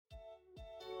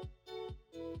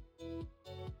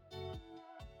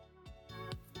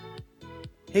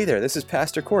Hey there, this is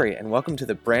Pastor Corey, and welcome to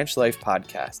the Branch Life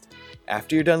Podcast.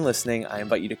 After you're done listening, I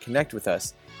invite you to connect with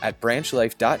us at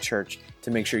branchlife.church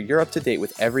to make sure you're up to date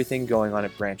with everything going on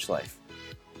at Branch Life.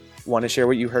 Want to share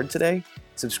what you heard today?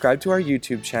 Subscribe to our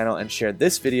YouTube channel and share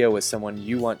this video with someone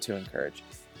you want to encourage.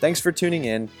 Thanks for tuning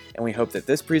in, and we hope that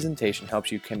this presentation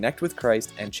helps you connect with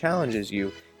Christ and challenges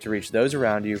you to reach those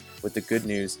around you with the good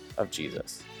news of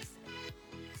Jesus.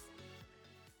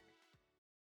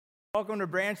 Welcome to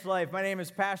Branch Life. My name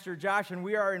is Pastor Josh, and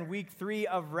we are in week 3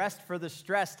 of Rest for the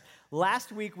Stressed.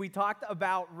 Last week, we talked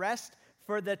about rest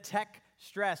for the tech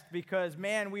stressed because,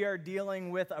 man, we are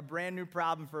dealing with a brand new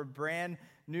problem for a brand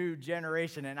new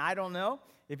generation. And I don't know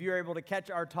if you were able to catch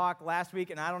our talk last week,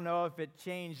 and I don't know if it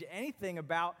changed anything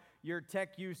about your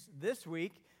tech use this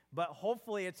week, but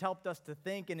hopefully it's helped us to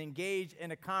think and engage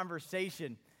in a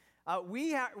conversation.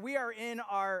 We are in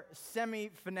our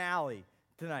semi-finale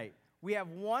tonight. We have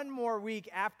one more week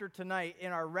after tonight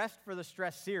in our Rest for the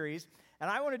Stress series,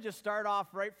 and I want to just start off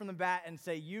right from the bat and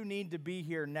say you need to be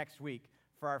here next week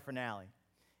for our finale.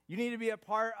 You need to be a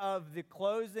part of the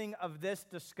closing of this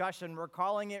discussion. We're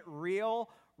calling it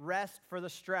Real Rest for the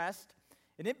Stressed,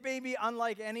 and it may be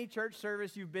unlike any church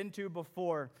service you've been to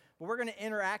before, but we're going to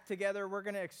interact together. We're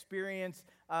going to experience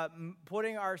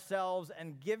putting ourselves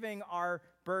and giving our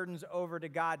burdens over to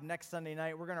God next Sunday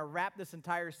night. We're going to wrap this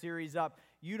entire series up.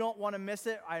 You don't want to miss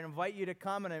it. I invite you to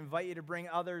come, and I invite you to bring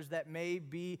others that may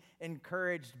be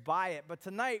encouraged by it. But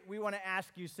tonight, we want to ask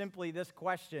you simply this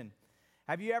question.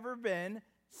 Have you ever been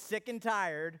sick and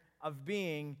tired of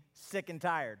being sick and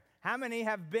tired? How many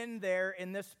have been there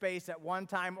in this space at one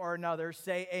time or another?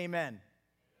 Say amen.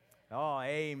 Oh,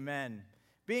 amen.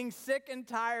 Being sick and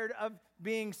tired of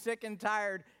being sick and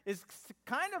tired is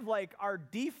kind of like our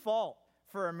default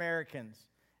for Americans.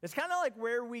 It's kind of like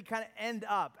where we kind of end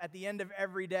up at the end of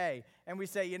every day. And we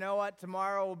say, you know what,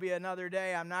 tomorrow will be another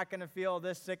day. I'm not going to feel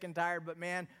this sick and tired, but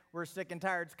man, we're sick and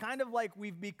tired. It's kind of like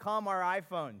we've become our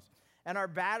iPhones, and our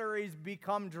batteries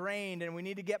become drained, and we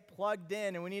need to get plugged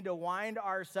in, and we need to wind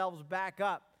ourselves back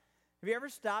up. Have you ever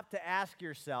stopped to ask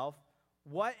yourself,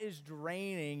 what is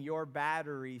draining your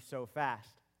battery so fast?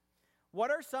 What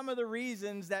are some of the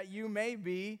reasons that you may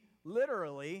be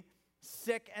literally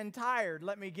sick and tired?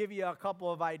 Let me give you a couple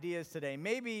of ideas today.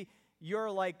 Maybe you're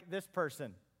like this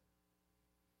person.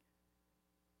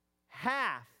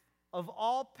 Half of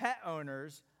all pet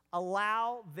owners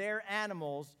allow their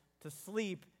animals to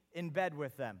sleep in bed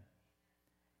with them.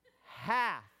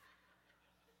 Half.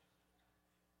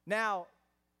 Now,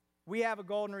 we have a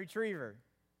golden retriever.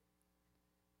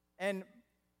 And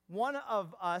one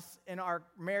of us in our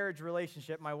marriage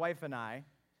relationship, my wife and I,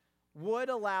 would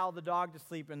allow the dog to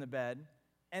sleep in the bed,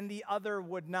 and the other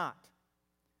would not.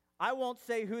 I won't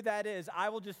say who that is. I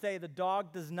will just say the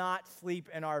dog does not sleep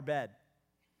in our bed.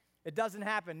 It doesn't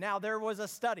happen. Now, there was a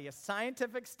study, a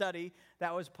scientific study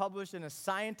that was published in a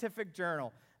scientific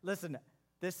journal. Listen,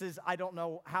 I don't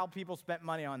know how people spent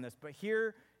money on this, but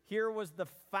here was the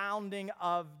founding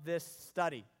of this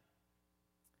study.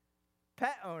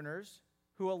 Pet owners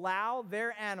who allow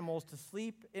their animals to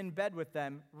sleep in bed with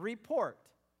them report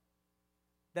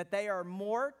that they are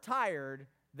more tired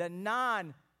than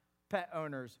non-pet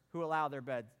owners who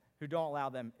don't allow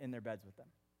them in their beds with them.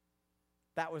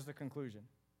 That was the conclusion.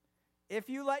 If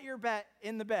you let your pet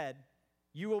in the bed,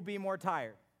 you will be more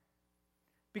tired.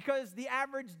 Because the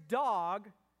average dog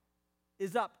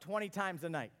is up 20 times a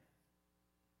night.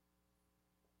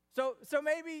 So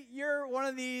maybe you're one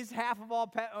of these half of all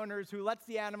pet owners who lets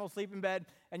the animal sleep in bed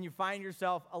and you find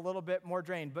yourself a little bit more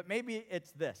drained. But maybe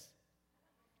it's this.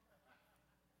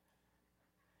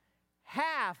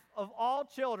 Half of all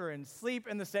children sleep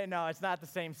in the same, no, it's not the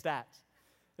same stats.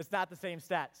 It's not the same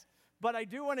stats. But I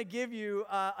do want to give you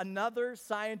another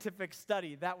scientific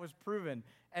study that was proven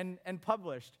and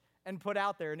published and put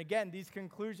out there. And again, these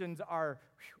conclusions are,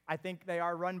 I think they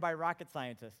are run by rocket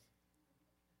scientists.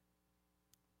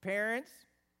 Parents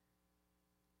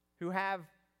who have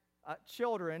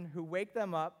children who wake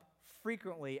them up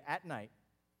frequently at night,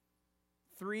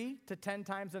 3 to 10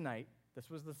 times a night, this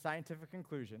was the scientific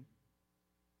conclusion,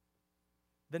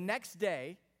 the next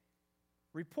day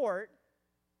report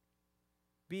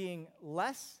being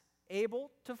less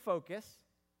able to focus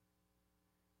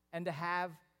and to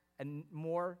have a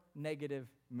more negative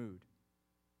mood.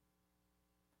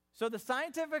 So the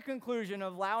scientific conclusion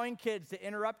of allowing kids to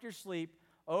interrupt your sleep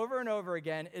over and over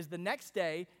again is the next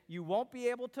day you won't be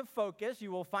able to focus,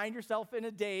 you will find yourself in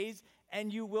a daze,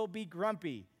 and you will be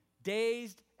grumpy,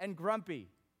 dazed and grumpy.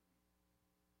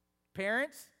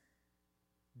 Parents,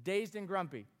 dazed and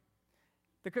grumpy.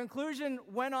 The conclusion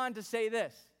went on to say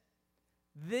this,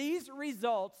 These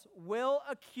results will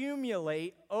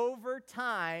accumulate over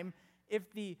time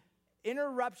if the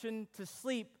interruption to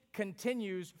sleep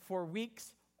continues for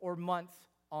weeks or months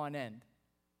on end.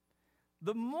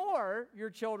 The more your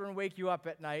children wake you up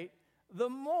at night, the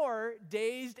more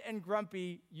dazed and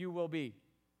grumpy you will be.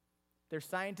 There's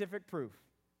scientific proof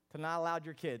to not allow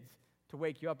your kids to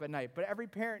wake you up at night. But every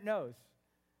parent knows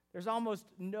there's almost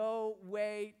no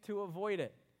way to avoid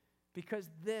it because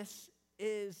this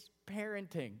is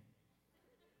parenting.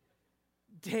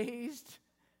 Dazed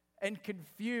and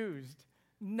confused,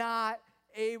 not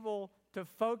able to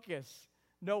focus.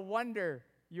 No wonder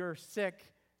you're sick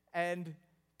and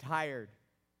tired.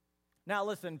 Now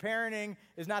listen, parenting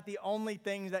is not the only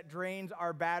thing that drains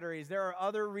our batteries. There are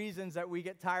other reasons that we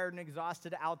get tired and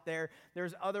exhausted out there.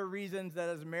 There's other reasons that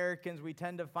as Americans we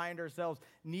tend to find ourselves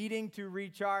needing to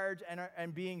recharge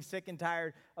and being sick and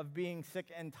tired of being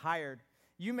sick and tired.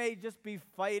 You may just be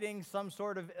fighting some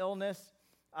sort of illness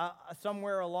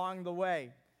somewhere along the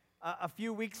way. A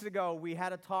few weeks ago, we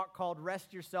had a talk called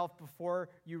Rest Yourself Before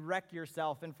You Wreck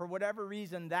Yourself. And for whatever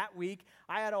reason, that week,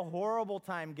 I had a horrible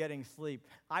time getting sleep.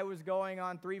 I was going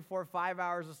on 3, 4, 5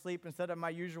 hours of sleep instead of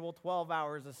my usual 12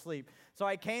 hours of sleep. So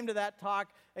I came to that talk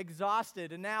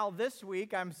exhausted. And now this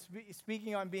week, I'm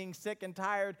speaking on being sick and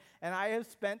tired, and I have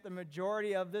spent the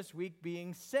majority of this week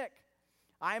being sick.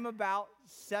 I'm about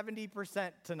 70%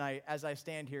 tonight as I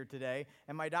stand here today,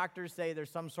 and my doctors say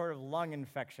there's some sort of lung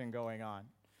infection going on.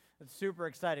 It's super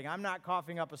exciting. I'm not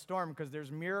coughing up a storm because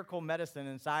there's miracle medicine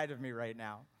inside of me right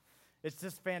now. It's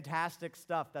just fantastic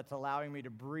stuff that's allowing me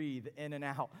to breathe in and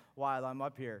out while I'm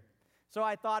up here. So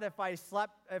I thought if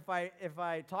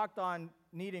I talked on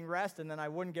needing rest and then I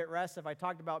wouldn't get rest, if I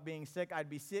talked about being sick, I'd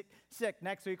be sick.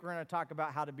 Next week we're going to talk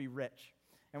about how to be rich.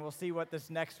 And we'll see what this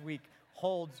next week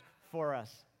holds for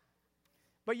us.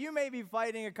 But you may be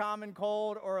fighting a common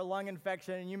cold or a lung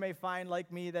infection, and you may find,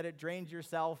 like me, that it drains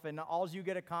yourself, and all you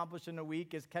get accomplished in a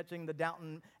week is catching the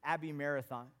Downton Abbey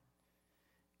Marathon.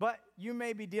 But you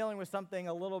may be dealing with something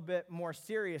a little bit more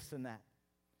serious than that.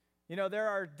 You know, there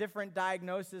are different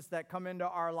diagnoses that come into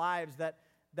our lives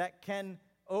that can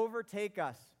overtake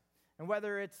us. And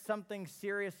whether it's something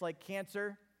serious like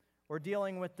cancer, or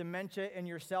dealing with dementia in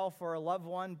yourself or a loved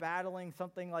one battling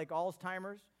something like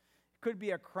Alzheimer's, could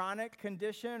be a chronic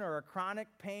condition or a chronic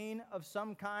pain of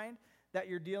some kind that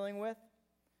you're dealing with.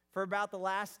 For about the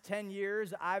last 10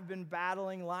 years, I've been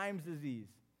battling Lyme's disease.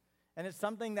 And it's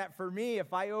something that for me,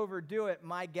 if I overdo it,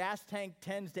 my gas tank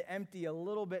tends to empty a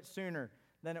little bit sooner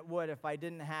than it would if I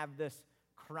didn't have this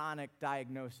chronic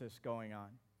diagnosis going on.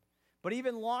 But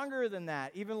even longer than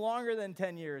that, even longer than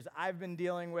 10 years, I've been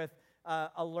dealing with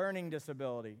a learning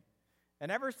disability.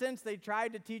 And ever since they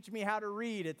tried to teach me how to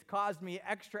read, it's caused me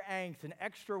extra angst and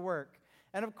extra work.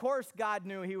 And of course, God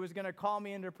knew He was going to call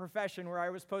me into a profession where I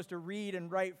was supposed to read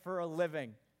and write for a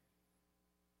living.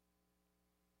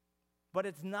 But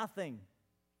it's nothing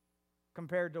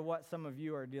compared to what some of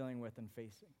you are dealing with and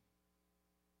facing.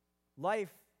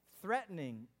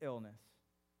 Life-threatening illness,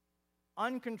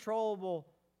 uncontrollable,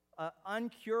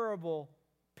 uncurable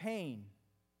pain,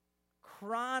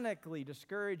 chronically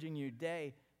discouraging you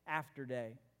day after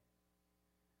day.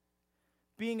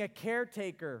 Being a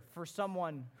caretaker for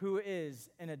someone who is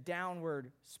in a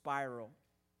downward spiral.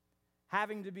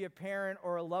 Having to be a parent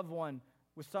or a loved one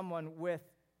with someone with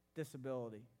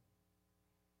disability.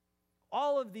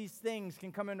 All of these things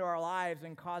can come into our lives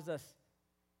and cause us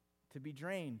to be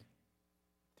drained,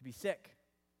 to be sick,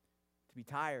 to be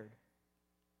tired.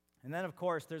 And then, of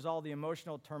course, there's all the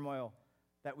emotional turmoil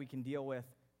that we can deal with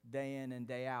day in and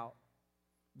day out.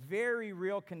 Very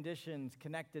real conditions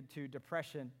connected to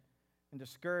depression and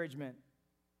discouragement,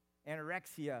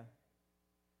 anorexia,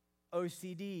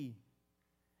 OCD,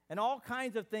 and all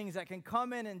kinds of things that can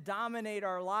come in and dominate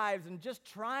our lives, and just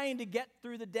trying to get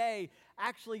through the day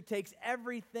actually takes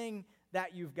everything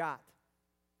that you've got.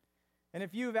 And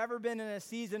if you've ever been in a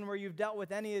season where you've dealt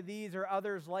with any of these or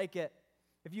others like it,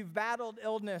 if you've battled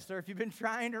illness or if you've been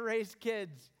trying to raise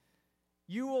kids,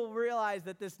 you will realize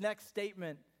that this next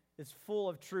statement is full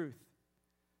of truth.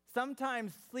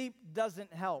 Sometimes sleep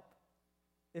doesn't help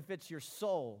if it's your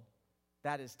soul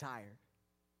that is tired.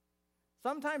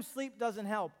 Sometimes sleep doesn't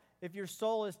help if your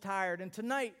soul is tired. And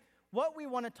tonight, what we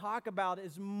want to talk about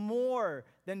is more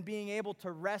than being able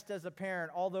to rest as a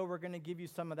parent, although we're going to give you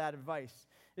some of that advice.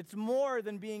 It's more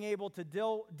than being able to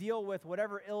deal with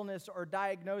whatever illness or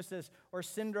diagnosis or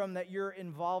syndrome that you're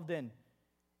involved in.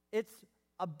 It's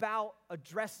about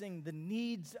addressing the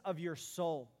needs of your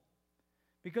soul.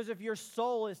 Because if your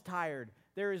soul is tired,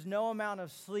 there is no amount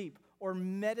of sleep or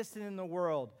medicine in the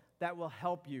world that will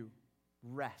help you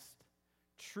rest,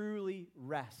 truly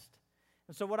rest.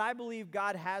 And so what I believe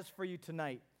God has for you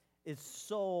tonight is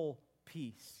soul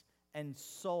peace and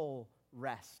soul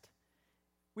rest.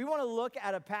 We want to look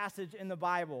at a passage in the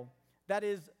Bible that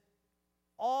is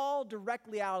all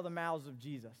directly out of the mouths of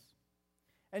Jesus.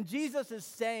 And Jesus is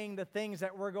saying the things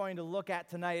that we're going to look at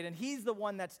tonight, and he's the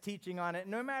one that's teaching on it.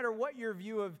 No matter what your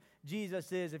view of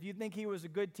Jesus is, if you think he was a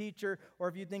good teacher or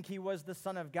if you think he was the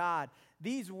Son of God,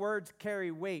 these words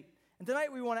carry weight. And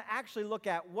tonight we want to actually look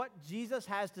at what Jesus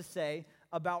has to say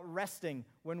about resting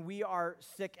when we are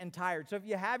sick and tired. So if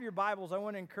you have your Bibles, I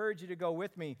want to encourage you to go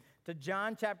with me to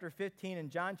John chapter 15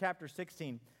 and John chapter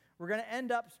 16. We're going to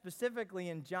end up specifically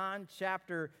in John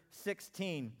chapter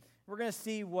 16. We're going to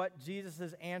see what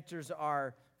Jesus' answers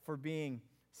are for being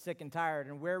sick and tired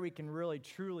and where we can really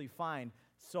truly find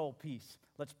soul peace.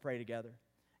 Let's pray together.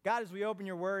 God, as we open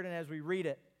your word and as we read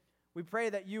it, we pray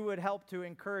that you would help to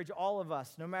encourage all of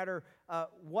us, no matter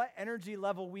what energy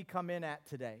level we come in at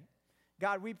today.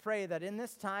 God, we pray that in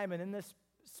this time and in this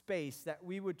space that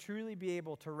we would truly be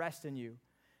able to rest in you.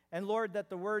 And Lord, that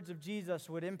the words of Jesus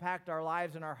would impact our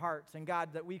lives and our hearts. And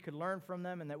God, that we could learn from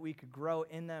them and that we could grow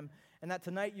in them. And that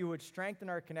tonight you would strengthen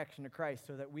our connection to Christ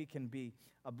so that we can be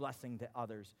a blessing to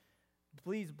others.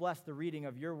 Please bless the reading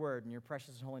of your word. In your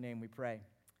precious and holy name we pray.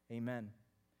 Amen.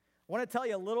 I want to tell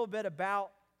you a little bit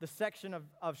about the section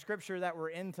of Scripture that we're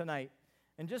in tonight.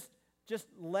 And just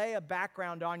lay a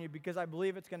background on you because I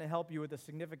believe it's going to help you with the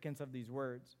significance of these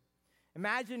words.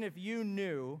 Imagine if you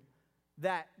knew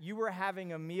that you were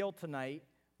having a meal tonight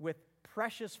with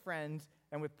precious friends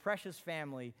and with precious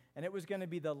family, and it was going to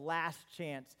be the last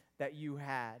chance that you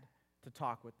had to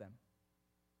talk with them.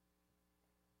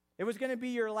 It was going to be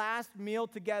your last meal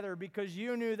together because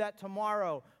you knew that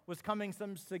tomorrow was coming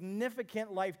some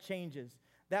significant life changes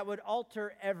that would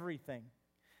alter everything.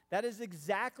 That is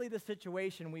exactly the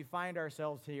situation we find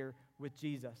ourselves here with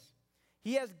Jesus.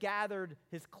 He has gathered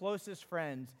his closest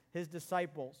friends, his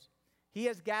disciples. He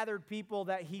has gathered people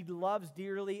that he loves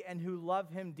dearly and who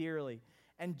love him dearly.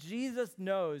 And Jesus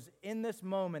knows in this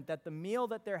moment that the meal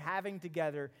that they're having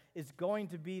together is going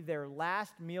to be their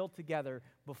last meal together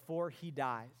before he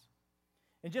dies.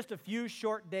 In just a few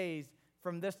short days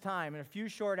from this time, in a few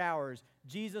short hours,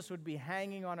 Jesus would be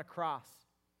hanging on a cross.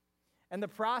 And the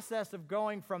process of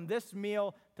going from this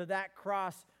meal to that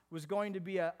cross was going to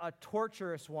be a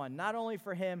torturous one, not only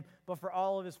for him, but for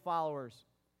all of his followers.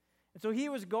 And so he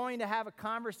was going to have a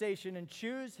conversation and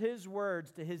choose his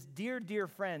words to his dear, dear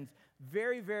friends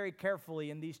very, very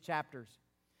carefully in these chapters.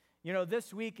 You know,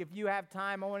 this week, if you have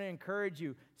time, I want to encourage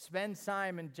you, spend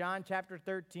time in John chapter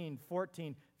 13,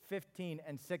 14, 15,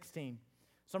 and 16.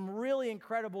 Some really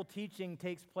incredible teaching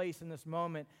takes place in this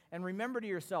moment. And remember to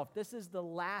yourself, this is the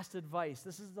last advice.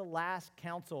 This is the last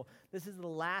counsel. This is the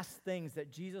last things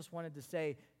that Jesus wanted to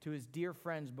say to his dear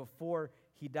friends before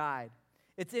he died.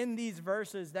 It's in these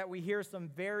verses that we hear some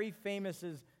very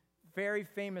famous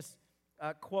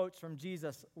quotes from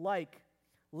Jesus, like,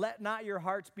 "Let not your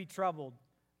hearts be troubled.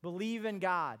 Believe in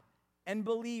God, and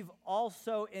believe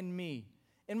also in me.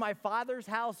 In my Father's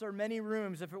house are many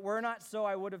rooms. If it were not so,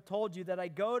 I would have told you that I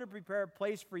go to prepare a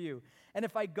place for you. And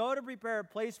if I go to prepare a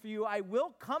place for you, I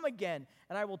will come again,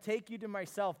 and I will take you to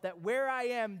myself, that where I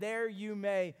am, there you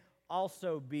may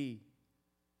also be."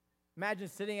 Imagine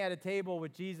sitting at a table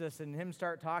with Jesus and him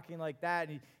start talking like that.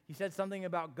 And he said something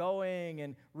about going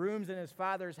and rooms in his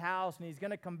Father's house, and he's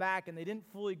going to come back, and they didn't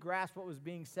fully grasp what was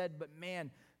being said. But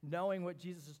man, knowing what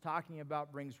Jesus is talking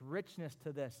about brings richness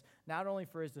to this, not only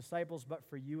for his disciples, but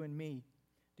for you and me.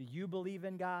 Do you believe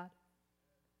in God?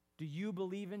 Do you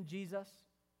believe in Jesus?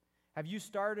 Have you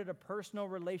started a personal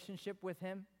relationship with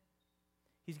him?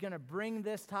 He's going to bring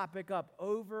this topic up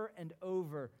over and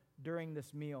over during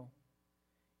this meal.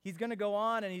 He's going to go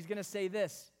on and he's going to say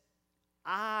this: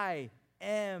 I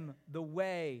am the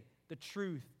way, the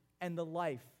truth, and the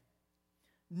life.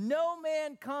 No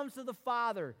man comes to the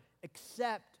Father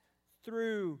except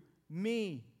through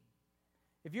me.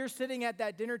 If you're sitting at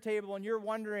that dinner table and you're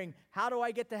wondering, how do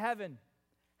I get to heaven?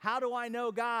 How do I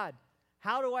know God?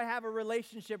 How do I have a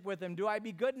relationship with him? Do I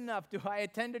be good enough? Do I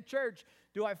attend a church?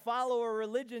 Do I follow a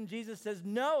religion? Jesus says,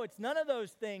 no, it's none of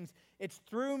those things. It's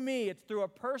through me. It's through a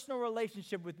personal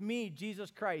relationship with me,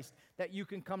 Jesus Christ, that you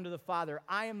can come to the Father.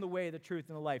 I am the way, the truth,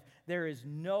 and the life. There is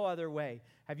no other way.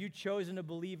 Have you chosen to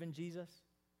believe in Jesus?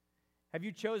 Have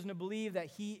you chosen to believe that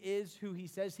he is who he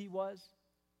says he was?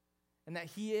 And that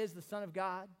he is the Son of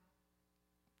God?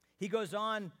 He goes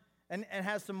on and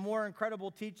has some more incredible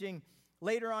teaching.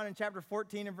 Later on in chapter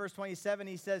 14 and verse 27,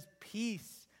 he says,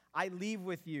 peace I leave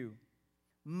with you.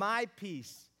 My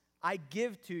peace I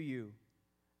give to you.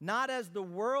 Not as the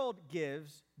world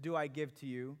gives do I give to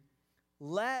you.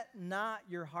 Let not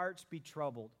your hearts be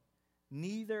troubled,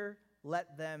 neither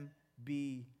let them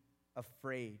be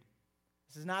afraid.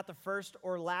 This is not the first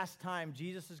or last time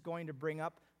Jesus is going to bring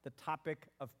up the topic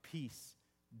of peace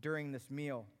during this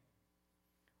meal.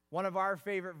 One of our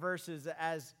favorite verses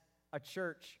as a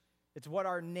church, it's what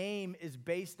our name is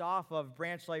based off of,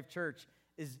 Branch Life Church,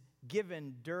 is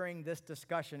given during this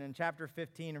discussion. In chapter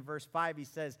 15 and verse 5, he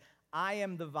says, I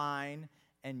am the vine,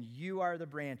 and you are the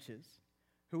branches.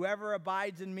 Whoever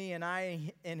abides in me and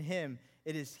I in him,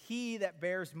 it is he that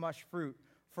bears much fruit.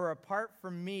 For apart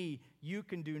from me, you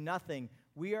can do nothing.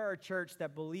 We are a church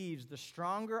that believes the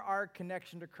stronger our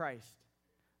connection to Christ,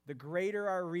 the greater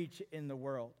our reach in the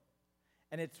world.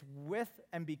 And it's with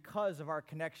and because of our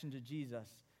connection to Jesus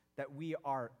that we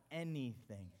are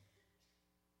anything.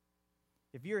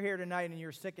 If you're here tonight and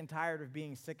you're sick and tired of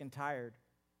being sick and tired,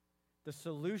 the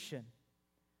solution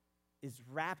is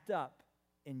wrapped up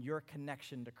in your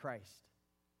connection to Christ.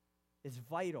 It's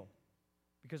vital,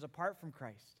 because apart from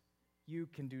Christ, you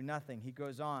can do nothing. He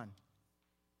goes on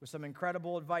with some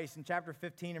incredible advice. In chapter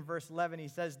 15 and verse 11, he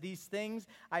says, these things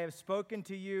I have spoken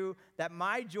to you, that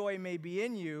my joy may be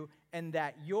in you, and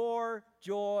that your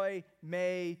joy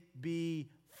may be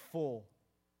full.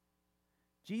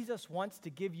 Jesus wants to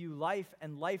give you life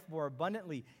and life more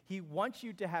abundantly. He wants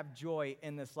you to have joy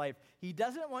in this life. He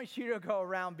doesn't want you to go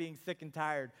around being sick and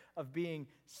tired of being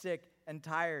sick and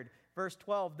tired. Verse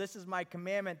 12, this is my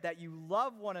commandment, that you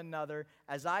love one another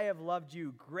as I have loved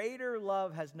you. Greater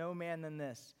love has no man than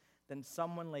this, than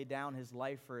someone lay down his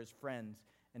life for his friends.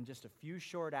 In just a few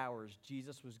short hours,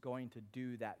 Jesus was going to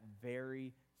do that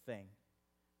very thing.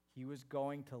 He was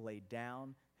going to lay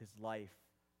down his life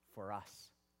for us.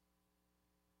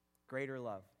 Greater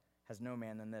love has no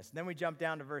man than this. Then we jump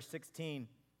down to verse 16.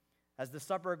 As the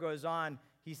supper goes on,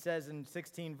 he says in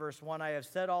 16 verse 1, I have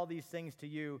said all these things to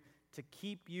you to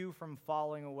keep you from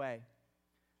falling away.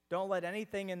 Don't let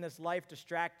anything in this life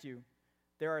distract you.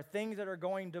 There are things that are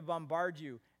going to bombard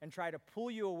you and try to pull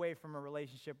you away from a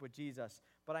relationship with Jesus.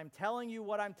 But I'm telling you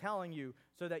what I'm telling you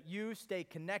so that you stay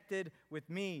connected with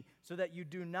me, so that you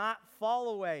do not fall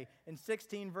away. In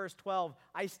 16 verse 12,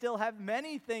 I still have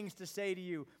many things to say to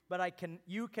you, but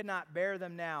you cannot bear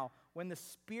them now. When the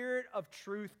Spirit of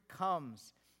truth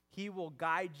comes, he will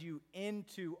guide you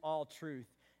into all truth.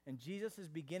 And Jesus is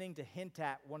beginning to hint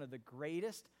at one of the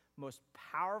greatest, most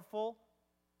powerful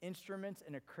instruments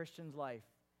in a Christian's life,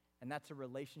 and that's a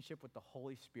relationship with the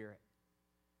Holy Spirit.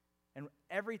 And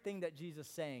everything that Jesus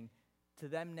is saying to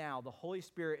them now, the Holy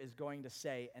Spirit is going to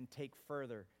say and take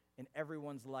further in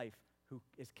everyone's life who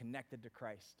is connected to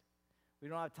Christ. We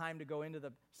don't have time to go into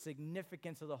the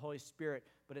significance of the Holy Spirit,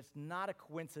 but it's not a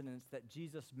coincidence that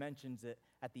Jesus mentions it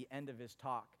at the end of his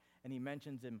talk. And he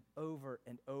mentions him over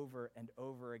and over and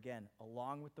over again,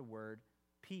 along with the word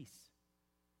peace.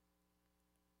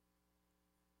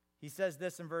 He says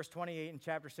this in verse 28 in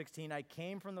chapter 16, I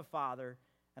came from the Father,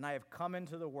 and I have come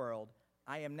into the world.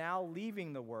 I am now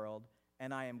leaving the world,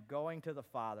 and I am going to the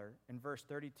Father. In verse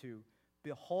 32,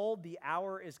 behold, the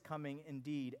hour is coming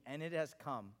indeed, and it has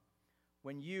come,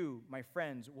 when you, my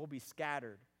friends, will be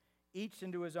scattered, each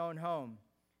into his own home,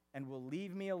 and will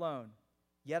leave me alone.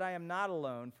 Yet I am not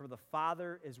alone, for the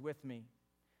Father is with me.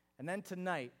 And then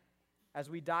tonight, as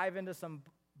we dive into some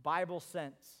Bible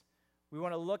sense, we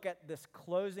want to look at this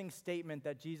closing statement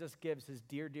that Jesus gives his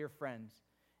dear, dear friends.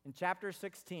 In chapter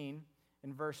 16,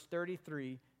 in verse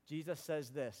 33, Jesus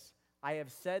says this, I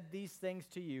have said these things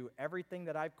to you, everything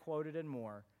that I've quoted and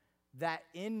more, that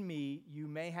in me you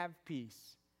may have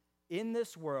peace. In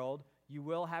this world you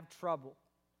will have trouble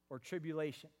or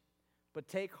tribulation, but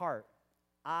take heart,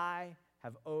 I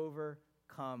have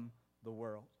overcome the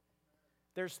world.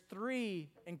 There's three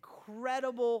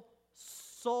incredible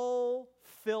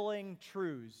soul-filling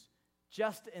truths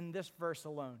just in this verse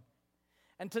alone.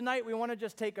 And tonight we want to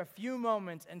just take a few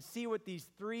moments and see what these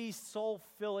three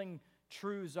soul-filling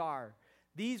truths are.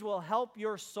 These will help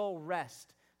your soul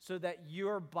rest so that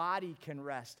your body can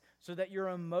rest, so that your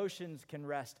emotions can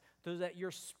rest, so that your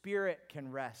spirit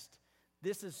can rest.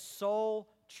 This is soul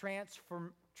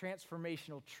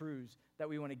transformational truths that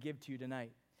we want to give to you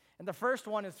tonight. And the first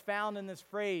one is found in this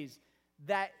phrase,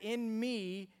 that in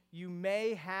me you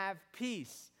may have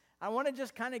peace. I want to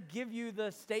just kind of give you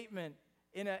the statement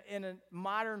in a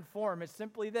modern form. It's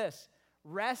simply this: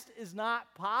 rest is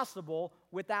not possible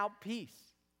without peace.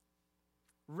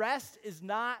 Rest is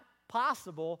not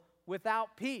possible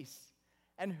without peace.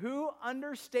 And who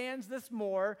understands this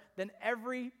more than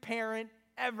every parent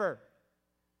ever?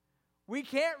 We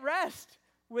can't rest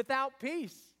without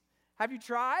peace. Have you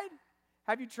tried?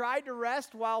 Have you tried to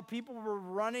rest while people were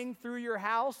running through your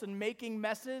house and making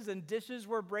messes and dishes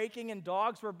were breaking and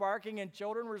dogs were barking and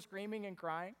children were screaming and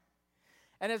crying?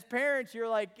 And as parents, you're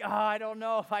like, oh, I don't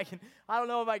know if I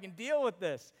can deal with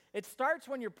this. It starts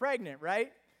when you're pregnant,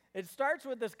 right? It starts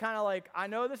with this kind of like, I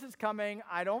know this is coming,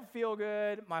 I don't feel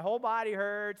good, my whole body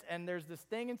hurts, and there's this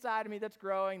thing inside of me that's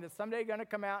growing that's someday going to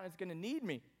come out and it's going to need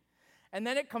me. And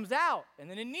then it comes out,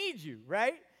 and then it needs you,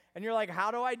 right? And you're like,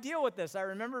 how do I deal with this? I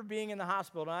remember being in the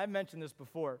hospital, and I've mentioned this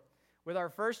before, with our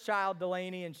first child,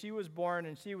 Delaney, and she was born,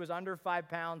 and she was under 5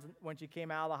 pounds when she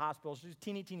came out of the hospital. She was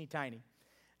teeny, teeny, tiny.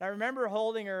 And I remember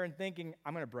holding her and thinking,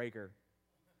 I'm going to break her.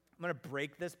 I'm going to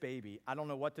break this baby. I don't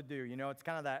know what to do. You know, it's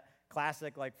kind of that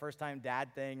classic, like, first-time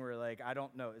dad thing where, like, I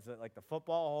don't know. Is it, like, the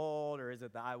football hold, or is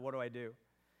it what do I do?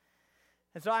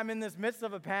 And so I'm in this midst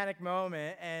of a panic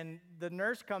moment, and the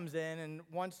nurse comes in and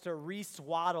wants to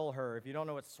re-swaddle her. If you don't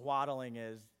know what swaddling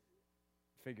is,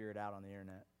 figure it out on the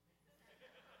internet.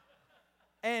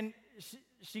 And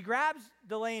she grabs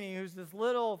Delaney, who's this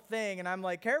little thing, and I'm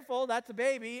like, careful, that's a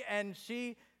baby. And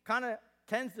she kind of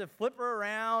tends to flip her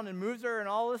around and moves her, and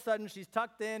all of a sudden she's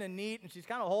tucked in and neat, and she's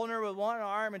kind of holding her with one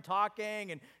arm and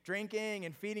talking and drinking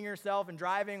and feeding herself and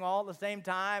driving all at the same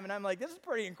time. And I'm like, this is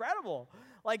pretty incredible.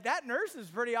 Like, that nurse is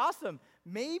pretty awesome.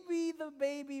 Maybe the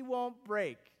baby won't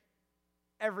break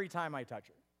every time I touch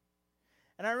her.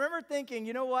 And I remember thinking,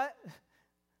 you know what?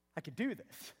 I could do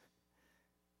this.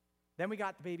 Then we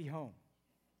got the baby home.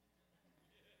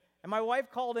 And my wife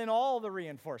called in all the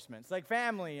reinforcements, like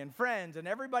family and friends and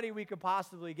everybody we could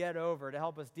possibly get over to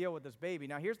help us deal with this baby.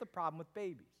 Now, here's the problem with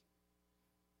babies.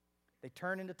 They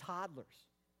turn into toddlers.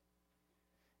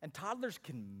 And toddlers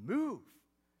can move.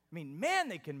 I mean, man,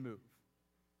 they can move.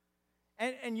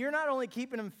 And you're not only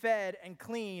keeping them fed and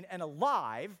clean and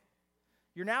alive,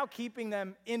 you're now keeping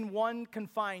them in one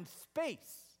confined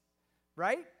space,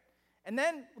 right? And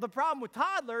then the problem with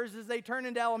toddlers is they turn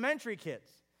into elementary kids.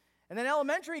 And then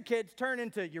elementary kids turn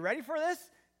into, you ready for this?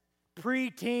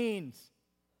 Preteens.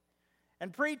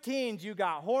 And preteens, you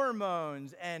got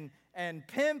hormones and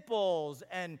pimples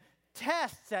and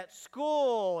tests at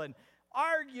school and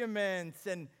arguments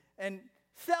and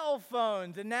cell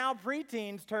phones. And now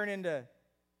preteens turn into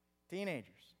teenagers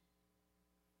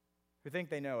who think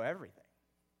they know everything.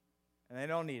 And they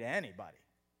don't need anybody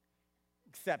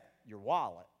except your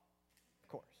wallet, of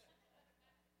course.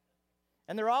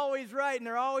 And they're always right, and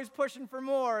they're always pushing for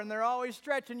more, and they're always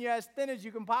stretching you as thin as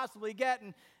you can possibly get.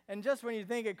 And just when you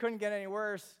think it couldn't get any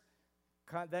worse,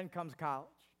 then comes college.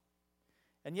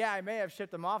 And yeah, I may have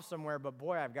shipped them off somewhere, but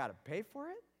boy, I've got to pay for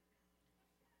it.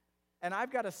 And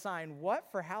I've got to sign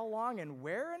what for how long and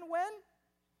where and when?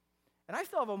 And I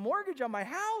still have a mortgage on my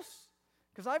house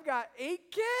because I've got 8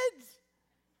 kids.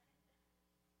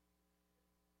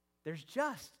 There's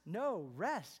just no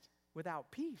rest without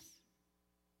peace.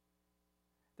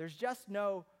 There's just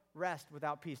no rest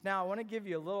without peace. Now, I want to give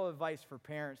you a little advice for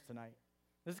parents tonight.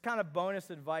 This is kind of bonus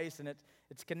advice, and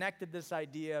it's connected to this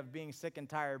idea of being sick and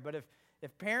tired. But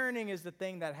if parenting is the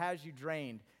thing that has you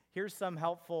drained, here's some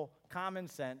helpful common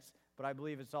sense, but I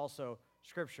believe it's also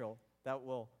scriptural that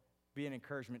will be an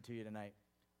encouragement to you tonight.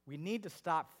 We need to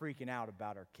stop freaking out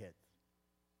about our kids.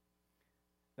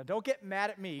 Now, don't get mad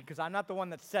at me because I'm not the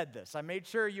one that said this. I made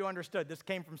sure you understood. This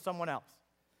came from someone else.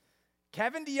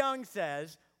 Kevin DeYoung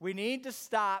says we need to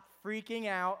stop freaking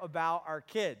out about our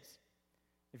kids.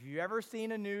 If you've ever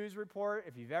seen a news report,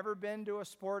 if you've ever been to a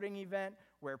sporting event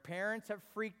where parents have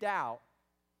freaked out,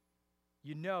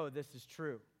 you know this is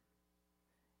true.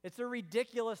 It's a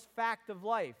ridiculous fact of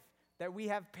life that we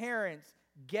have parents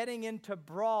getting into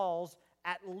brawls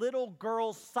at little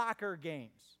girls' soccer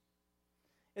games.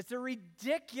 It's a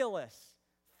ridiculous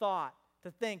thought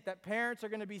to think that parents are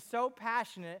going to be so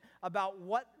passionate about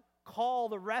what call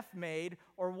the ref made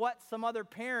or what some other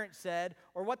parent said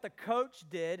or what the coach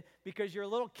did because your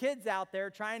little kid's out there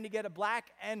trying to get a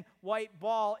black and white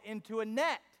ball into a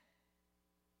net.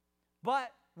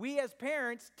 But we as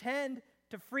parents tend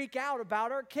to freak out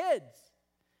about our kids.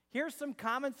 Here's some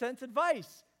common sense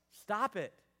advice. Stop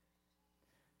it.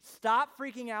 Stop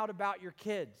freaking out about your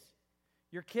kids.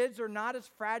 Your kids are not as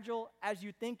fragile as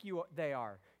you think they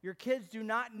are. Your kids do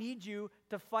not need you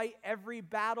to fight every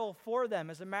battle for them.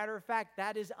 As a matter of fact,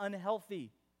 that is unhealthy.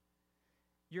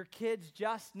 Your kids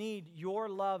just need your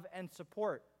love and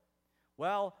support.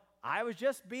 Well, I was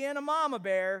just being a mama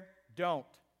bear. Don't.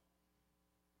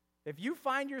 If you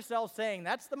find yourself saying,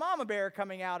 that's the mama bear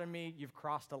coming out of me, you've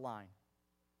crossed a line.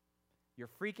 You're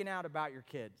freaking out about your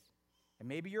kids. And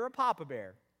maybe you're a papa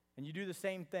bear, and you do the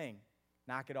same thing.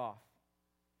 Knock it off.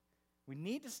 We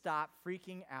need to stop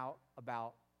freaking out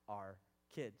about our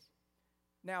kids.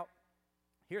 Now,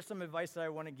 here's some advice that I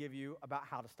want to give you about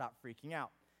how to stop freaking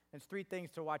out. There's 3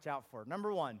 things to watch out for.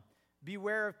 Number 1,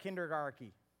 beware of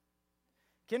kindergarten.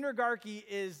 Kindergarten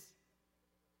is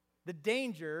the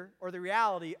danger or the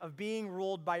reality of being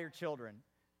ruled by your children.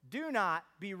 Do not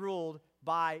be ruled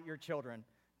by your children.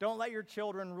 Don't let your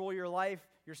children rule your life,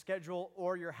 your schedule,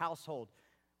 or your household.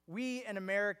 We in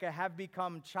America have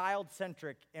become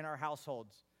child-centric in our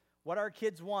households. What our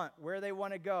kids want, where they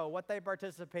want to go, what they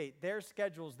participate, their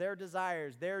schedules, their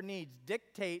desires, their needs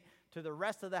dictate to the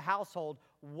rest of the household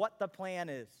what the plan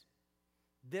is.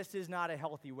 This is not a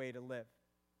healthy way to live.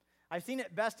 I've seen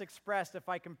it best expressed if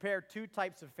I compare 2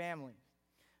 types of families.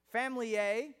 Family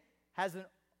A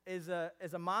is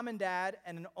a mom and dad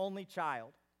and an only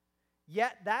child.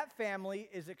 Yet that family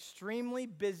is extremely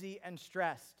busy and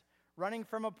stressed, running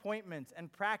from appointments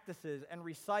and practices and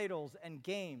recitals and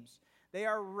games. They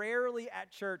are rarely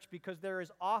at church because there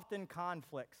is often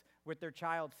conflicts with their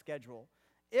child's schedule.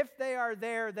 If they are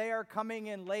there, they are coming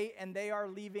in late and they are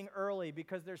leaving early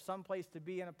because there's some place to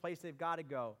be and a place they've got to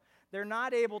go. They're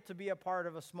not able to be a part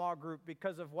of a small group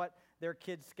because of what their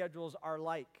kids' schedules are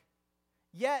like.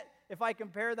 Yet, if I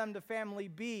compare them to family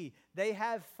B, they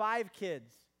have 5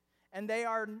 kids, and they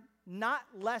are not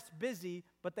less busy,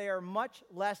 but they are much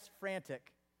less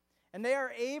frantic. And they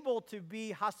are able to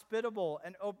be hospitable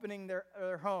and opening their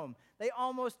home. They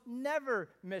almost never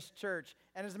miss church.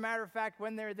 And as a matter of fact,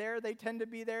 when they're there, they tend to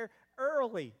be there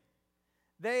early.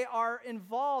 They are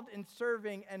involved in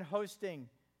serving and hosting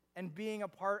and being a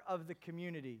part of the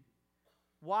community.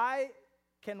 Why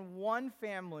can one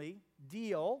family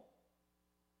deal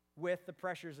with the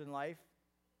pressures in life,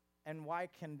 and why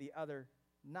can the other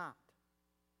not?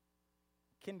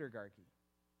 Kindergarten.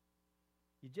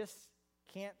 You just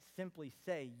can't simply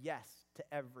say yes to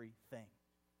everything.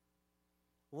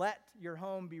 Let your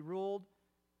home be ruled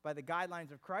by the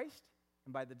guidelines of Christ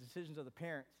and by the decisions of the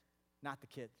parents, not the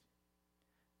kids.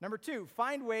 Number 2,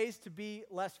 find ways to be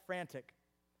less frantic.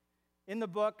 In the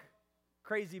book,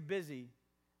 Crazy Busy,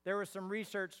 there was some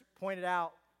research pointed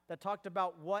out that talked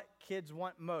about what kids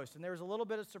want most. And there was a little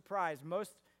bit of surprise.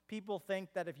 Most people think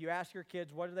that if you ask your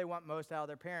kids what do they want most out of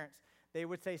their parents, they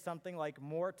would say something like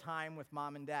more time with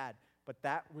mom and dad. But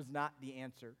that was not the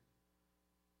answer.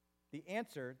 The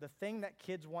answer, the thing that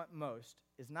kids want most,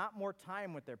 is not more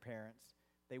time with their parents.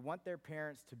 They want their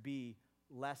parents to be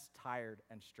less tired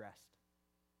and stressed.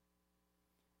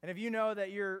 And if you know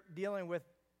that you're dealing with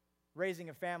raising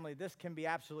a family, this can be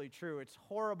absolutely true. It's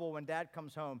horrible when dad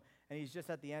comes home and he's just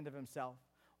at the end of himself.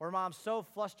 Or mom's so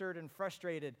flustered and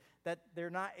frustrated that they're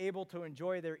not able to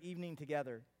enjoy their evening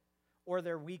together or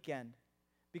their weekend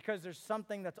because there's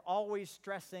something that's always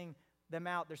stressing them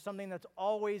out. There's something that's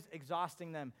always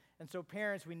exhausting them. And so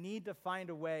parents, we need to find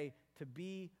a way to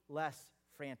be less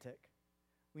frantic.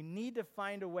 We need to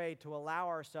find a way to allow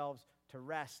ourselves to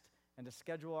rest and to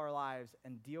schedule our lives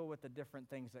and deal with the different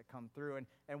things that come through.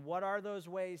 And what are those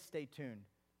ways? Stay tuned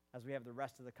as we have the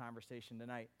rest of the conversation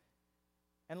tonight.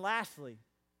 And lastly,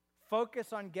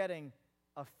 focus on getting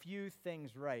a few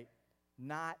things right,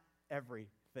 not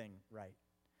everything right.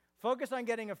 Focus on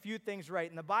getting a few things right.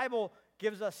 And the Bible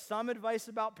gives us some advice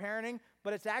about parenting,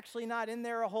 but it's actually not in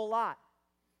there a whole lot.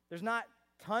 There's not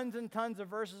tons and tons of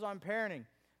verses on parenting.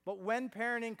 But when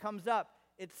parenting comes up,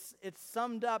 it's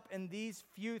summed up in these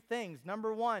few things.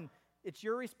 Number 1, it's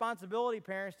your responsibility,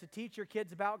 parents, to teach your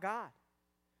kids about God.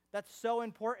 That's so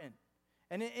important.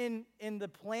 And in the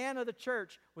plan of the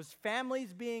church was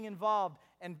families being involved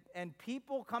and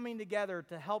people coming together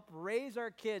to help raise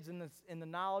our kids in the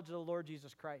knowledge of the Lord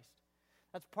Jesus Christ.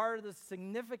 That's part of the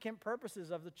significant purposes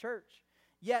of the church.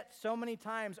 Yet, so many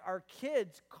times, our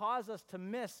kids cause us to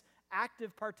miss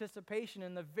active participation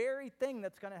in the very thing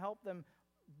that's going to help them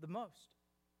the most.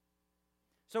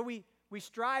 So we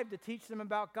strive to teach them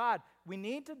about God. We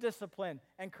need to discipline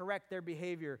and correct their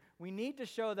behavior. We need to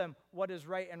show them what is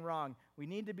right and wrong. We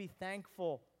need to be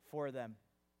thankful for them.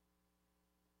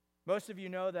 Most of you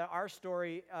know that our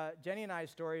story, Jenny and I's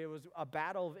story, it was a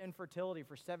battle of infertility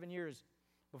for 7 years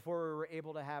before we were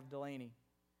able to have Delaney.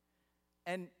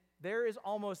 And there is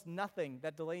almost nothing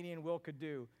that Delaney and Will could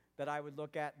do that I would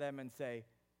look at them and say,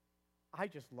 I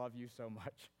just love you so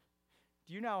much.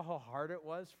 Do you know how hard it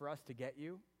was for us to get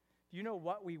you? Do you know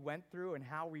what we went through and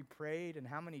how we prayed and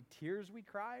how many tears we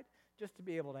cried just to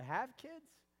be able to have kids?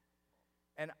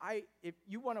 And if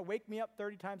you want to wake me up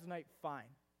 30 times a night, fine.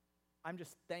 I'm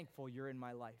just thankful you're in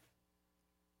my life.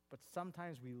 But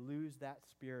sometimes we lose that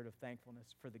spirit of thankfulness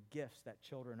for the gifts that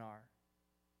children are.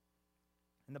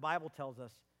 And the Bible tells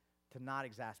us to not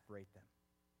exasperate them.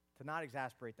 To not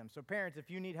exasperate them. So parents, if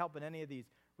you need help in any of these,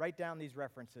 write down these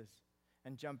references.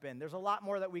 and jump in. There's a lot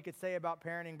more that we could say about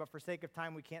parenting, but for sake of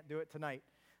time, we can't do it tonight.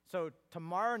 So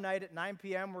tomorrow night at 9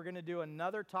 p.m., we're going to do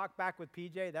another Talk Back with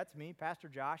PJ. That's me, Pastor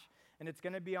Josh, and it's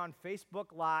going to be on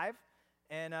Facebook Live,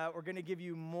 and we're going to give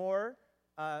you more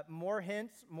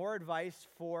hints, more advice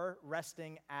for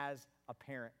resting as a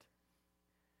parent.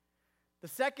 The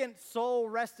second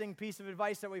soul-resting piece of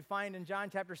advice that we find in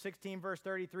John chapter 16, verse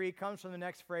 33 comes from the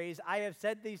next phrase, I have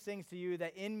said these things to you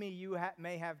that in me you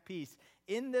may have peace.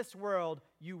 In this world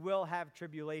you will have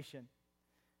tribulation.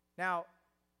 Now,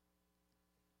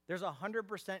 there's a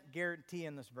 100% guarantee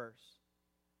in this verse,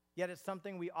 yet it's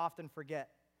something we often forget.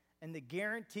 And the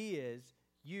guarantee is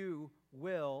you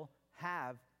will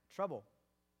have trouble.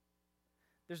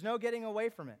 There's no getting away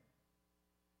from it.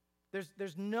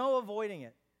 There's no avoiding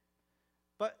it.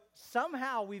 But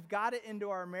somehow we've got it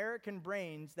into our American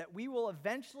brains that we will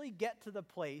eventually get to the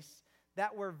place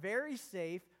that we're very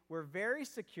safe, we're very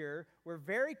secure, we're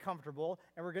very comfortable,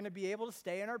 and we're going to be able to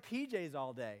stay in our PJs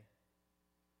all day.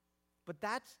 But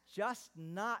that's just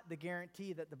not the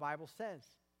guarantee that the Bible says.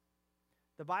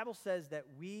 The Bible says that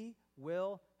we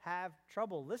will have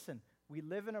trouble. Listen, we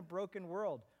live in a broken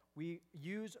world. We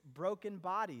use broken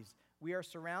bodies. We are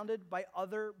surrounded by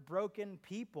other broken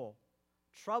people.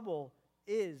 Trouble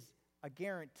is a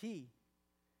guarantee.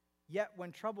 Yet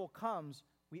when trouble comes,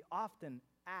 we often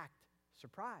act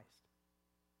surprised.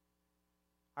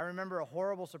 I remember a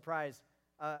horrible surprise.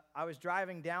 I was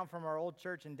driving down from our old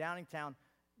church in Downingtown,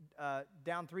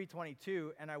 down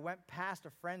 322, and I went past a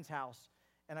friend's house,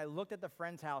 and I looked at the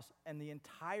friend's house, and the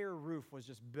entire roof was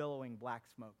just billowing black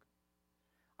smoke.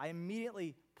 I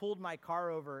immediately pulled my car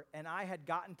over, and I had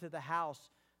gotten to the house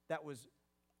that was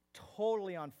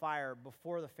totally on fire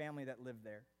before the family that lived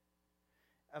there.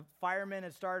 Firemen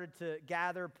had started to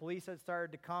gather, police had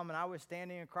started to come, and I was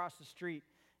standing across the street.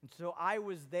 And so I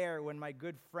was there when my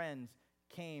good friends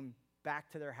came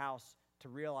back to their house to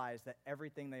realize that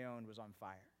everything they owned was on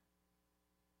fire.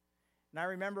 And I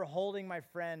remember holding my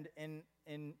friend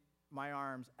in my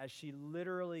arms as she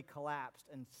literally collapsed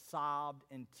and sobbed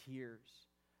in tears,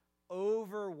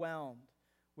 overwhelmed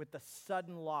with the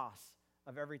sudden loss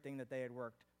of everything that they had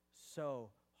worked so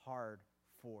hard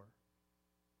for.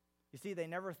 You see, they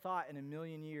never thought in a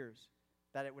million years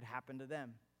that it would happen to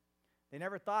them. They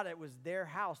never thought it was their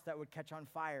house that would catch on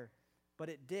fire, but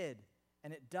it did,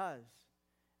 and it does.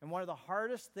 And one of the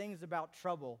hardest things about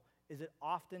trouble is it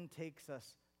often takes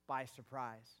us by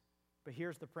surprise. But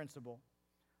here's the principle.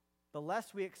 The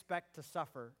less we expect to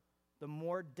suffer, the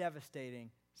more devastating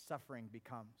suffering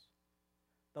becomes.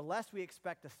 The less we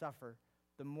expect to suffer,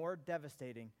 the more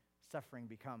devastating suffering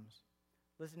becomes.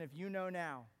 Listen, if you know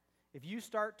now, if you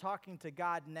start talking to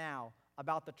God now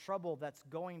about the trouble that's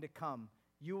going to come,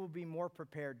 you will be more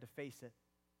prepared to face it.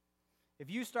 If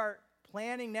you start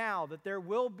planning now that there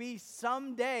will be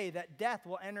some day that death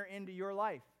will enter into your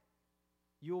life,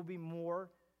 you will be more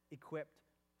equipped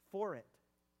for it.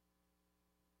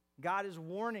 God is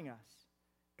warning us.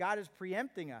 God is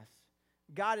preempting us.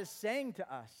 God is saying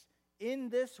to us, in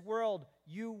this world,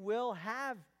 you will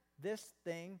have this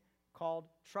thing called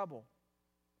trouble.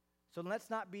 So let's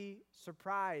not be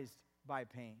surprised by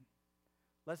pain.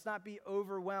 Let's not be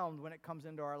overwhelmed when it comes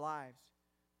into our lives,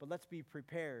 but let's be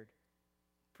prepared.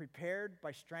 Prepared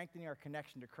by strengthening our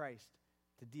connection to Christ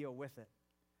to deal with it.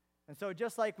 And so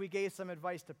just like we gave some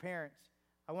advice to parents,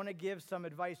 I want to give some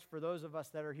advice for those of us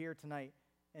that are here tonight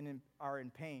and are in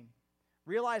pain.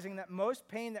 Realizing that most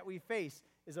pain that we face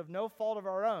is of no fault of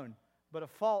our own, but a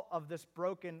fault of this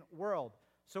broken world.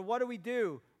 So what do we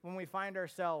do when we find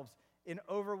ourselves in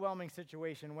overwhelming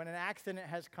situation, when an accident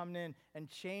has come in and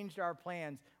changed our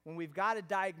plans, when we've got a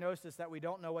diagnosis that we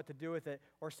don't know what to do with it,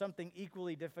 or something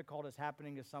equally difficult is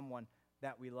happening to someone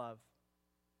that we love?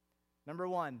 Number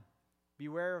one,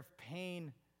 beware of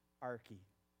painarchy.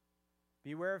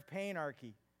 Beware of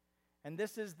painarchy. And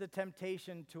this is the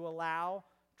temptation to allow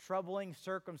troubling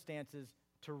circumstances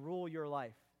to rule your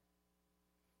life.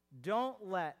 Don't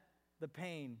let the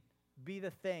pain be the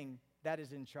thing that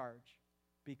is in charge,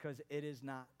 because it is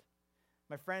not.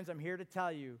 My friends, I'm here to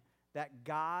tell you that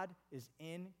God is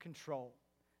in control,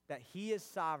 that He is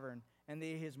sovereign, and that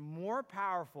He is more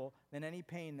powerful than any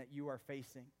pain that you are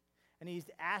facing. And He's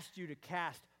asked you to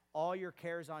cast all your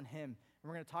cares on Him. And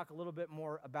we're going to talk a little bit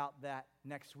more about that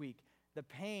next week. The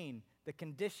pain, the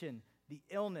condition, the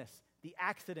illness, the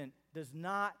accident does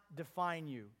not define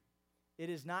you. It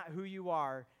is not who you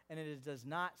are, and it does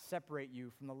not separate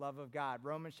you from the love of God.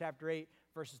 Romans chapter 8,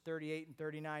 verses 38 and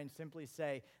 39 simply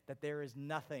say that there is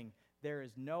nothing, there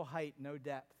is no height, no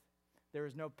depth. There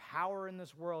is no power in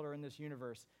this world or in this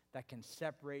universe that can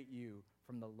separate you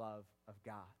from the love of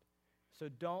God. So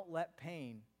don't let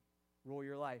pain rule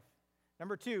your life.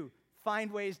 Number 2,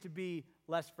 find ways to be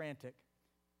less frantic.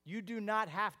 You do not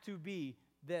have to be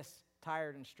this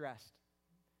tired and stressed.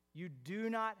 You do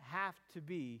not have to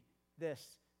be this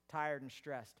tired and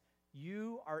stressed.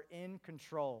 You are in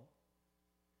control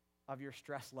of your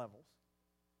stress levels.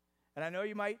 And I know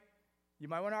you might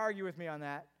want to argue with me on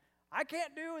that. I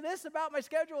can't do this about my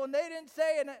schedule, and they didn't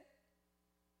say it.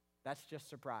 That's just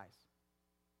surprise.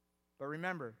 But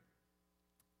remember,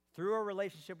 through a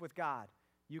relationship with God,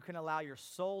 you can allow your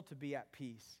soul to be at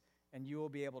peace, and you will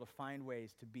be able to find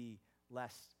ways to be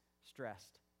less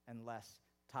stressed and less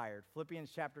tired.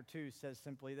 Philippians chapter 2 says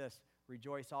simply this: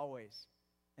 rejoice always.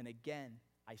 And again,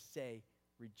 I say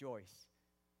rejoice.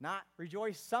 Not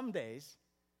rejoice some days,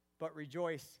 but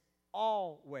rejoice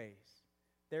always.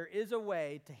 There is a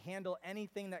way to handle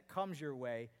anything that comes your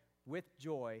way with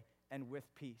joy and with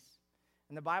peace.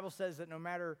 And the Bible says that no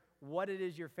matter what it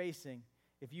is you're facing,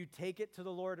 if you take it to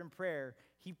the Lord in prayer,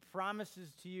 He promises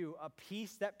to you a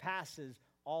peace that passes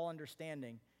all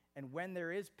understanding. And when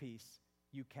there is peace,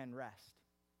 you can rest,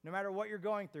 no matter what you're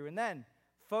going through. And then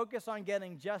focus on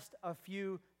getting just a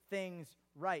few things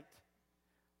right.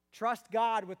 Trust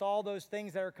God with all those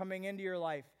things that are coming into your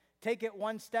life. Take it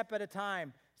one step at a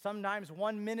time, sometimes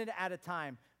 1 minute at a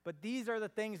time. But these are the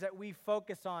things that we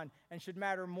focus on and should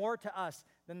matter more to us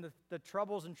than the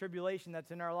troubles and tribulation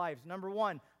that's in our lives. Number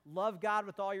 1, love God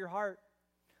with all your heart.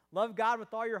 Love God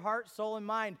with all your heart, soul, and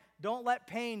mind. Don't let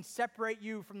pain separate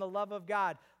you from the love of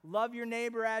God. Love your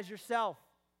neighbor as yourself.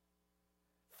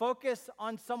 Focus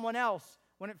on someone else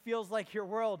when it feels like your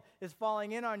world is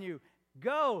falling in on you.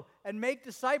 Go and make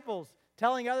disciples,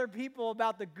 telling other people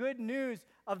about the good news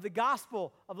of the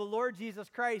gospel of the Lord Jesus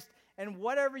Christ. And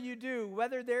whatever you do,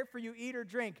 whether therefore you eat or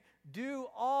drink, do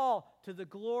all to the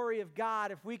glory of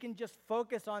God. If we can just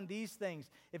focus on these things,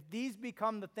 if these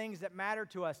become the things that matter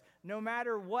to us, no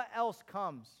matter what else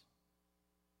comes,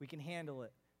 we can handle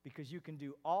it, because you can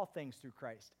do all things through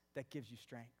Christ that gives you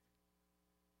strength.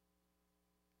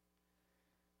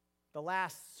 The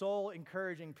last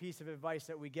soul-encouraging piece of advice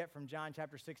that we get from John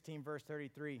chapter 16, verse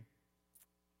 33,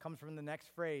 comes from the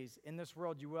next phrase: in this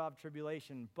world you will have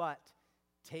tribulation, but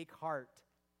take heart,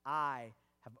 I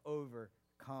have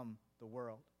overcome the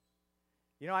world.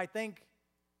 You know, I think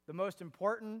the most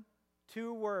important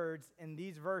 2 words in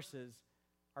these verses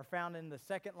are found in the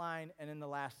second line and in the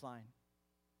last line.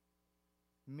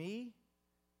 Me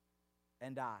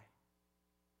and I.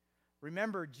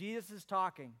 Remember, Jesus is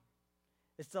talking.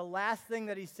 It's the last thing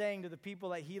that He's saying to the people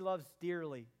that He loves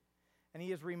dearly. And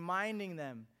He is reminding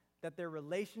them that their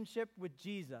relationship with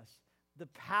Jesus, the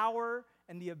power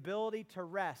and the ability to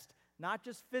rest, not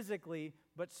just physically,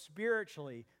 but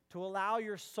spiritually, to allow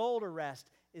your soul to rest,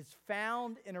 is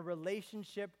found in a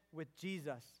relationship with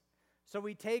Jesus. So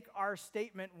we take our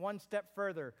statement one step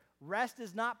further. Rest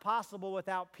is not possible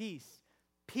without peace.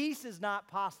 Peace is not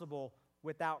possible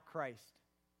without Christ.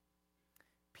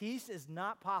 Peace is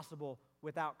not possible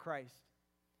without Christ.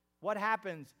 What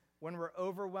happens when we're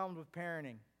overwhelmed with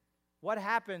parenting? What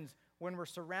happens when we're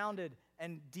surrounded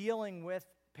and dealing with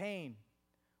pain?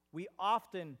 We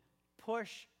often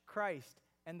push Christ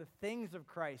and the things of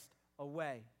Christ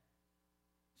away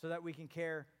so that we can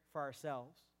care for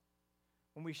ourselves,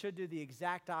 when we should do the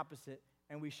exact opposite,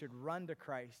 and we should run to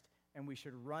Christ, and we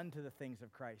should run to the things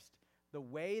of Christ. The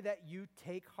way that you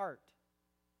take heart,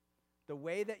 the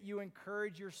way that you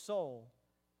encourage your soul,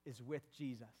 is with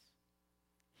Jesus.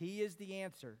 He is the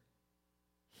answer.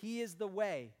 He is the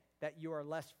way that you are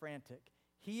less frantic.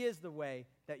 He is the way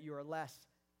that you are less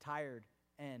tired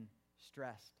and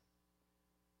stressed.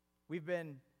 We've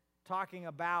been talking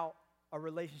about a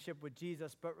relationship with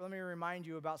Jesus, but let me remind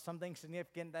you about something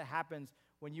significant that happens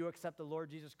when you accept the Lord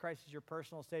Jesus Christ as your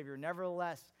personal Savior.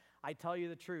 Nevertheless, I tell you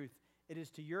the truth, it is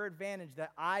to your advantage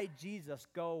that I, Jesus,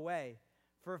 go away.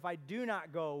 For if I do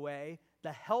not go away,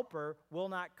 the Helper will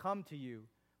not come to you.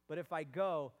 But if I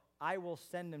go, I will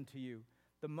send him to you.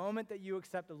 The moment that you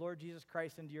accept the Lord Jesus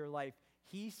Christ into your life,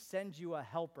 He sends you a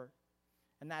helper.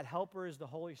 And that helper is the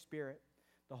Holy Spirit.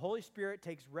 The Holy Spirit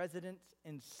takes residence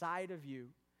inside of you.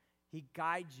 He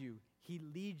guides you. He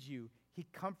leads you. He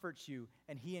comforts you.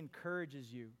 And He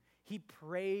encourages you. He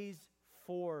prays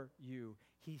for you.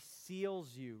 He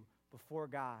seals you before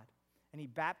God. And He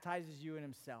baptizes you in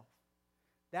Himself.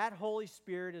 That Holy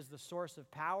Spirit is the source of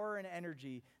power and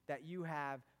energy that you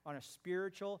have on a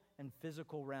spiritual and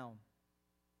physical realm.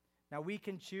 Now, we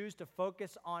can choose to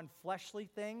focus on fleshly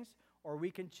things, or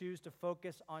we can choose to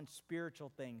focus on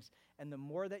spiritual things. And the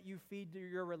more that you feed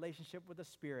your relationship with the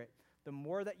Spirit, the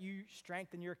more that you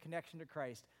strengthen your connection to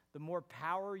Christ, the more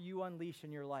power you unleash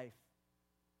in your life.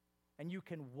 And you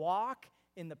can walk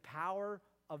in the power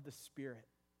of the Spirit.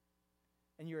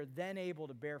 And you are then able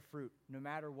to bear fruit no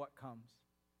matter what comes.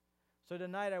 So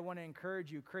tonight I want to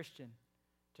encourage you, Christian,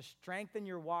 to strengthen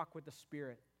your walk with the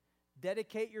Spirit.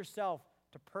 Dedicate yourself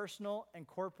to personal and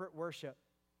corporate worship,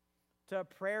 to a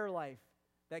prayer life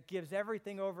that gives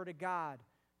everything over to God,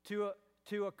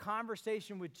 to a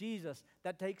conversation with Jesus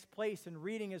that takes place in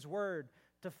reading His Word,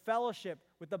 to fellowship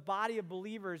with the body of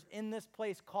believers in this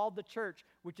place called the church,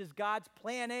 which is God's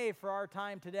plan A for our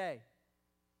time today.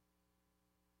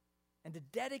 And to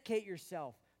dedicate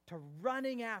yourself to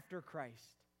running after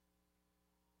Christ.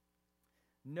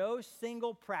 No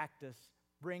single practice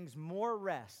brings more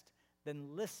rest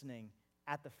than listening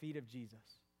at the feet of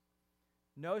Jesus.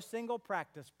 No single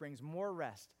practice brings more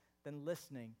rest than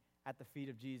listening at the feet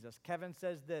of Jesus. Kevin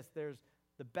says this, there's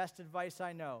the best advice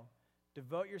I know.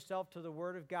 Devote yourself to the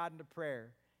Word of God and to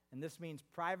prayer. And this means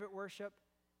private worship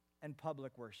and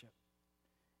public worship.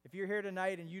 If you're here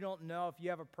tonight and you don't know if you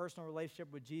have a personal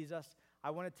relationship with Jesus, I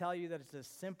want to tell you that it's as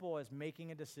simple as making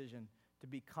a decision to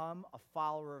become a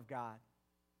follower of God.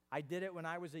 I did it when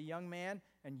I was a young man,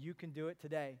 and you can do it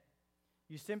today.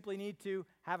 You simply need to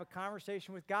have a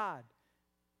conversation with God.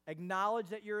 Acknowledge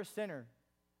that you're a sinner.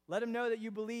 Let Him know that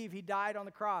you believe He died on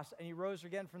the cross and He rose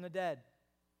again from the dead,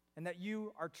 and that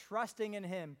you are trusting in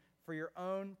Him for your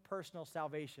own personal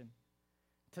salvation.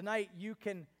 Tonight, you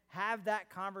can have that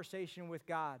conversation with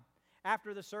God.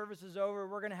 After the service is over,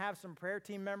 we're going to have some prayer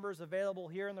team members available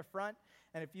here in the front,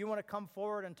 and if you want to come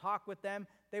forward and talk with them,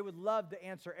 they would love to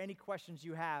answer any questions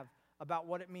you have about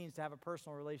what it means to have a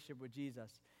personal relationship with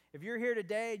Jesus. If you're here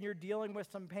today and you're dealing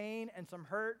with some pain and some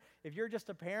hurt, if you're just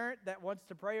a parent that wants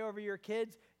to pray over your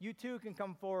kids, you too can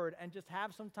come forward and just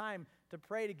have some time to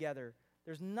pray together.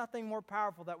 There's nothing more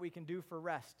powerful that we can do for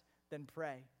rest than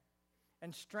pray.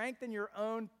 And strengthen your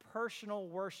own personal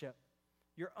worship,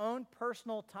 your own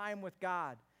personal time with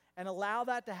God, and allow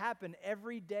that to happen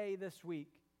every day this week.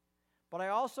 But I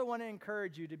also want to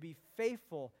encourage you to be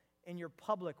faithful in your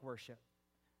public worship,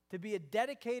 to be a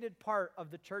dedicated part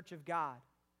of the church of God.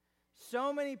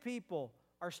 So many people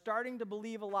are starting to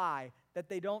believe a lie that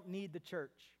they don't need the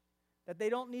church, that they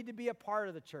don't need to be a part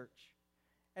of the church.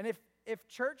 And if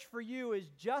church for you is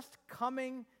just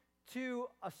coming to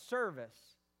a service,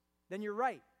 then you're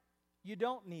right. You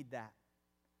don't need that.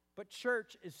 But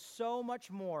church is so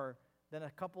much more than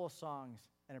a couple of songs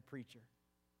and a preacher.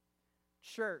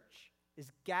 Church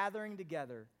is gathering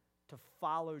together to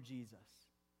follow Jesus.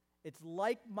 It's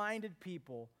like-minded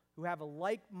people who have a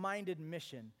like-minded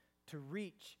mission to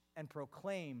reach and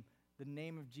proclaim the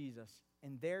name of Jesus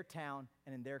in their town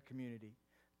and in their community,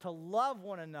 to love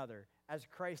one another as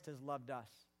Christ has loved us.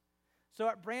 So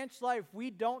at Branch Life, we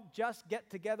don't just get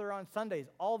together on Sundays,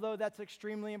 although that's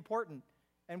extremely important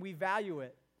and we value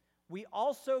it. We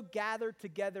also gather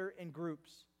together in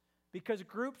groups, because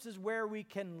groups is where we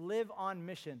can live on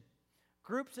mission.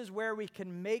 Groups is where we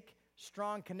can make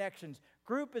strong connections.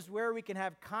 Group is where we can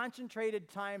have concentrated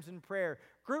times in prayer.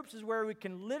 Groups is where we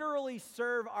can literally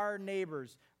serve our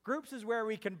neighbors. Groups is where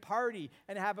we can party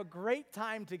and have a great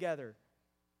time together.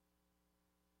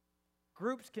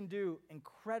 Groups can do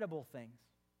incredible things.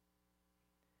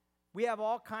 We have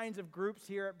all kinds of groups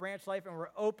here at Branch Life, and we're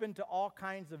open to all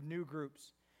kinds of new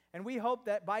groups. And we hope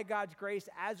that by God's grace,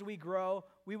 as we grow,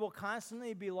 we will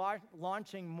constantly be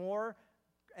launching more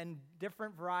and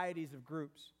different varieties of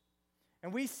groups.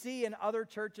 And we see in other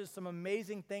churches some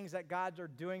amazing things that God's are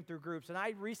doing through groups. And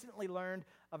I recently learned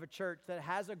of a church that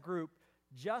has a group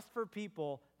just for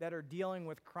people that are dealing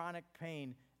with chronic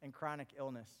pain and chronic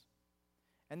illness.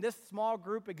 And this small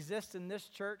group exists in this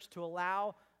church to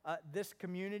allow this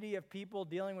community of people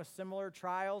dealing with similar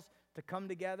trials to come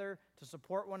together, to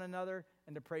support one another,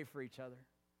 and to pray for each other.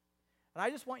 And I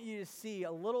just want you to see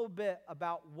a little bit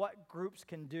about what groups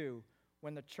can do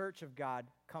when the church of God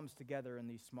comes together in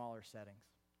these smaller settings.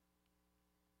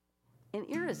 An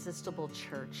irresistible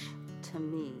church, to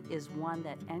me, is one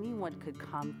that anyone could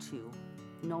come to,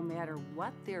 no matter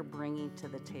what they're bringing to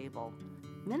the table.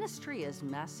 Ministry is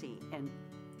messy, and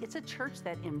it's a church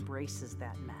that embraces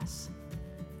that mess.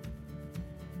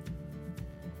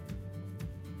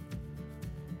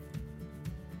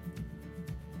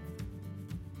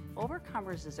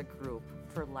 Overcomers is a group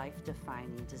for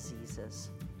life-defining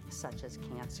diseases such as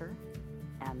cancer,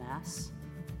 MS,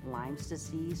 Lyme's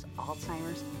disease,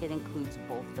 Alzheimer's. It includes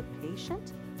both the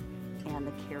patient and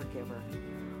the caregiver.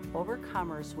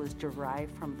 Overcomers was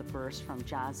derived from the verse from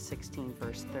John 16,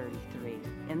 verse 33.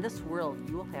 In this world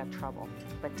you will have trouble,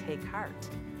 but take heart.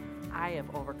 I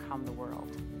have overcome the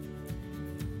world.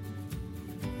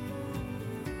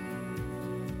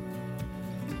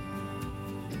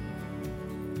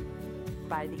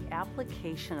 By the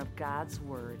application of God's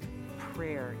word,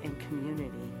 prayer, and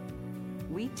community,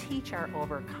 we teach our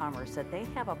overcomers that they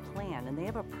have a plan and they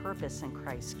have a purpose in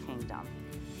Christ's kingdom.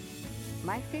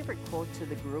 My favorite quote to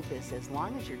the group is, as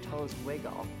long as your toes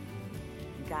wiggle,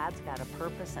 God's got a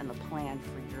purpose and a plan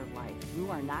for your life.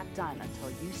 You are not done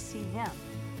until you see Him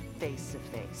face to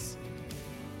face.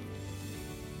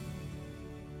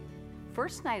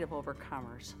 First night of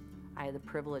Overcomers, I had the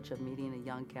privilege of meeting a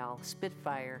young gal,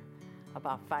 Spitfire,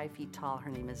 about 5 feet tall.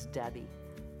 Her name is Debbie,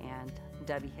 and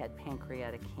Debbie had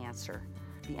pancreatic cancer.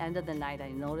 At the end of the night,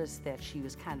 I noticed that she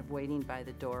was kind of waiting by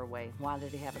the doorway,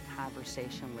 wanted to have a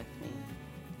conversation with me.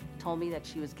 Told me that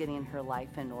she was getting her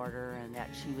life in order and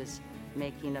that she was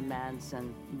making amends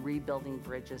and rebuilding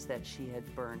bridges that she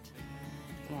had burnt.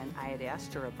 And I had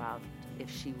asked her about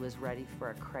if she was ready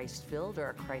for a Christ-filled or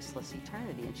a Christless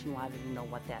eternity, and she wanted to know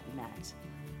what that meant.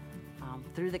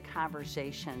 Through the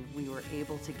conversation, we were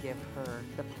able to give her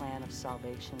the plan of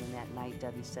salvation, and that night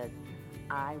Debbie said,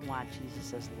 I want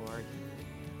Jesus as Lord.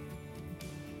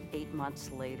 8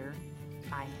 months later,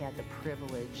 I had the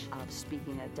privilege of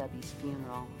speaking at Debbie's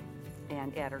funeral.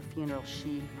 And at her funeral,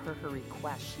 per her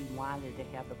request, she wanted to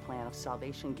have the plan of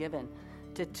salvation given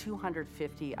to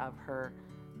 250 of her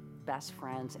best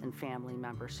friends and family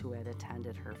members who had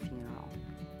attended her funeral.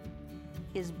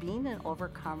 Is being an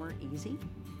overcomer easy?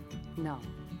 No,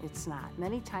 it's not.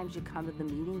 Many times you come to the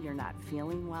meeting, you're not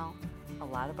feeling well. A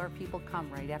lot of our people come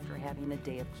right after having a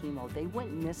day of chemo. They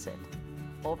wouldn't miss it.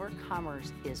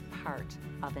 Overcomers is part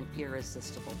of an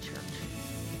irresistible church.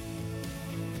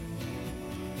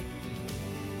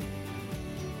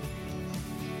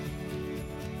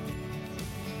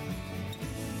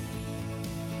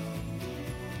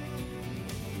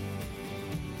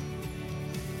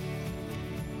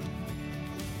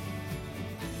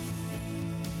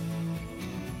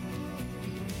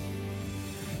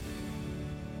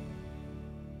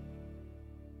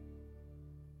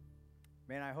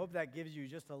 Man, I hope that gives you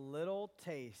just a little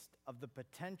taste of the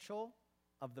potential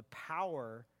of the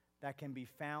power that can be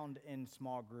found in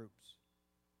small groups.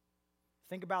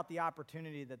 Think about the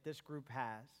opportunity that this group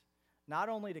has, not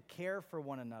only to care for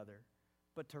one another,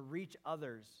 but to reach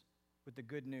others with the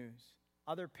good news,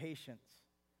 other patients,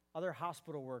 other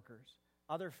hospital workers,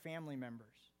 other family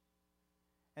members.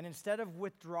 And instead of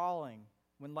withdrawing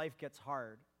when life gets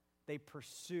hard, they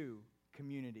pursue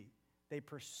community, they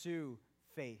pursue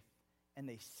faith, and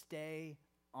they stay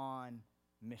on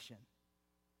mission.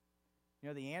 You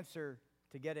know, the answer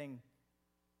to getting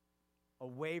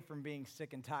away from being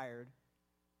sick and tired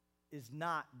is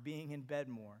not being in bed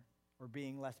more or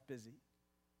being less busy.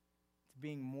 It's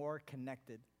being more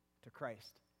connected to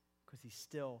Christ because He's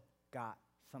still got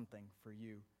something for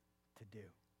you to do.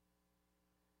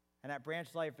 And at Branch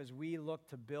Life, as we look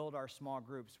to build our small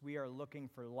groups, we are looking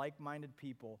for like-minded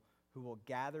people who will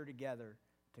gather together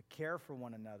to care for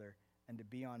one another and to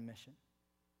be on mission.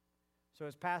 So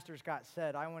as Pastor Scott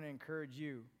said, I want to encourage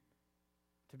you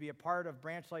to be a part of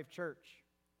Branch Life Church.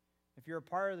 If you're a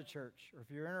part of the church, or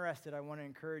if you're interested, I want to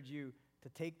encourage you to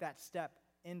take that step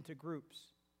into groups.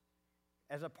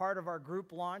 As a part of our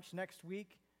group launch next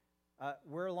week,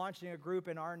 we're launching a group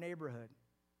in our neighborhood.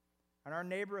 And our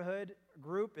neighborhood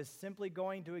group is simply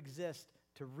going to exist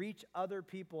to reach other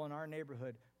people in our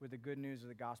neighborhood with the good news of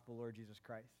the gospel of Lord Jesus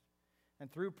Christ.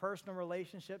 And through personal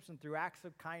relationships and through acts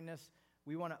of kindness,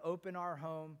 we want to open our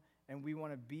home and we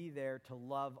want to be there to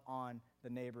love on the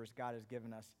neighbors God has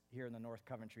given us here in the North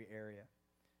Coventry area.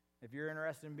 If you're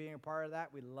interested in being a part of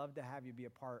that, we'd love to have you be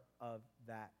a part of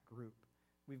that group.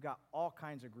 We've got all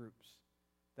kinds of groups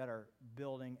that are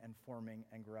building and forming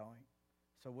and growing.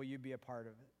 So will you be a part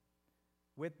of it?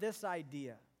 With this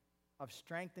idea of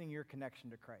strengthening your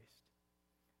connection to Christ,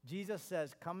 Jesus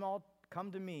says, Come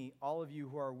to me, all of you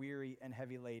who are weary and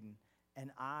heavy laden,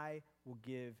 and I will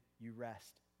give you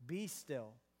rest. Be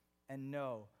still and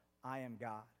know I am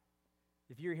God.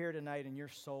 If you're here tonight and your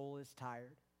soul is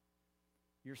tired,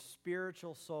 your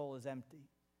spiritual soul is empty,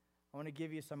 I want to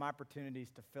give you some opportunities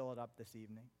to fill it up this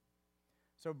evening.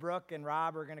 So Brooke and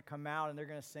Rob are going to come out and they're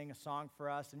going to sing a song for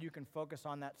us, and you can focus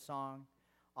on that song.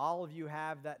 All of you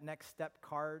have that next step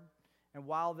card, and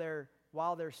while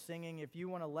they're singing, if you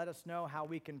want to let us know how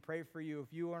we can pray for you,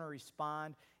 if you want to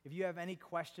respond, if you have any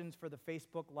questions for the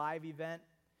Facebook Live event,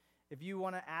 if you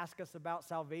want to ask us about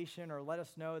salvation or let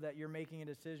us know that you're making a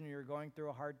decision or you're going through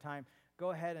a hard time,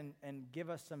 go ahead and give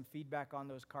us some feedback on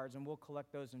those cards, and we'll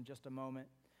collect those in just a moment.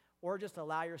 Or just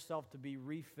allow yourself to be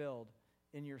refilled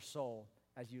in your soul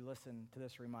as you listen to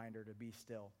this reminder to be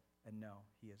still and know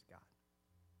He is God.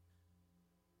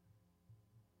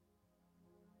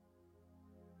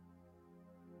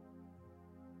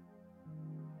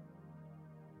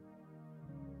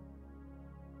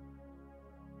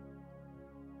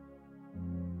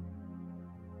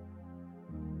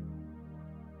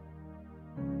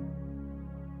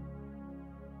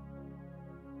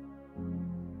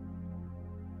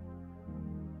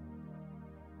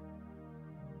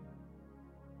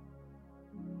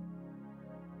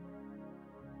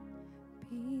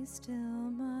 still,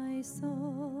 my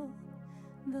soul,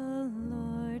 the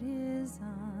Lord is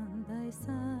on thy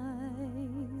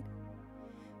side.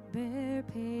 Bear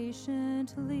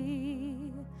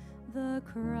patiently the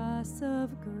cross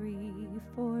of grief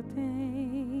or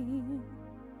pain.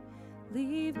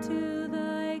 Leave to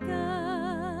thy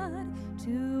God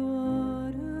to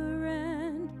order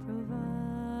and provide.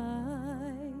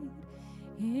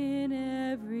 In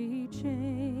every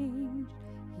change,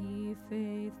 he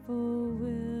faithful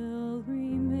will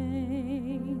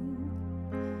remain.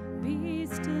 Be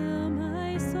still,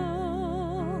 my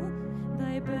soul,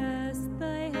 thy best,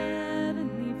 thy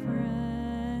heavenly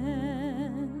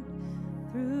friend,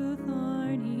 through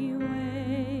thorny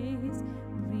ways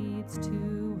leads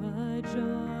to a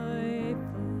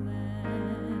joyful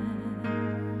end.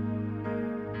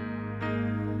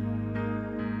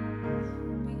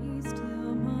 Be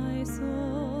still, my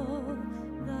soul,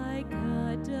 thy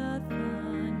God doth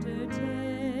undertake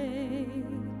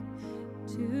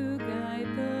to guide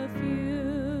the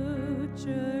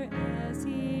future as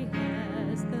he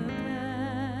has the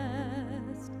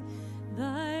past.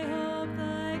 Thy hope,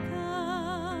 thy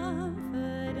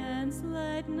confidence,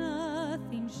 let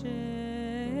nothing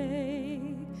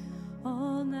shake.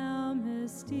 All now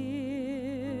mysterious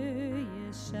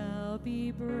shall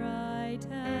be bright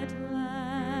at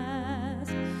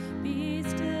last. Be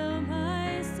still,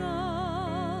 my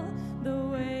soul, the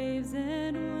waves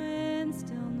and winds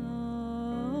still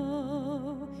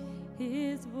know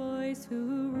his voice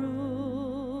who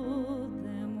ruled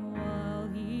them while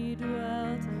he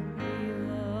dwelt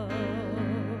below.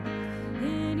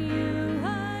 In you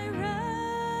I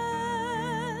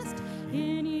rest,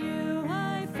 in you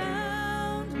I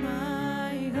found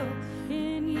my hope,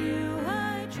 in you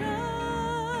I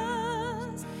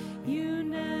trust. You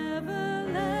never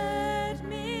let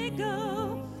me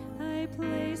go. I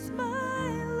place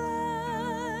my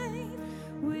life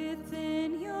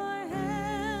within your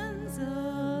hands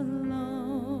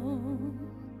alone.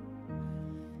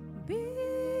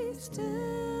 Be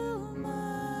still,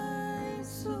 my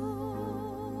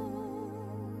soul.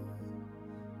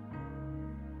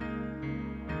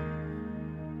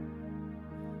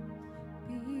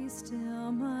 Be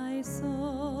still, my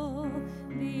soul,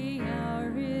 the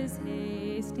hour is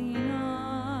hasting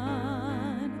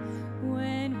on,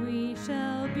 when we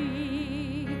shall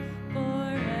be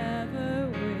forever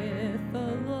with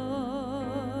the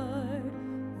Lord.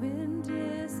 When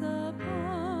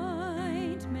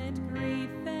disappointment, grief,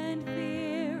 and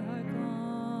fear are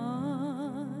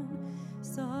gone,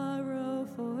 sorrow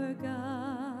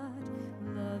forgot,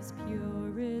 love's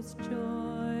purest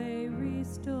joy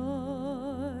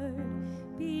restored.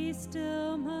 Be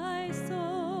still, my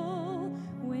soul,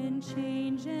 when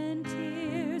change and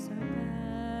tears are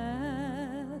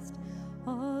past,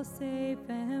 all safe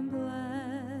and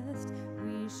blessed,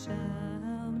 we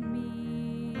shall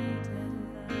meet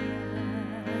at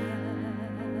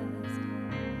last.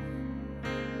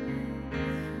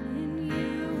 In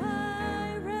you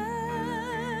I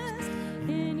rest,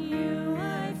 in you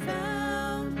I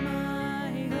found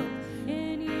my hope,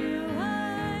 in you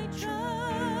I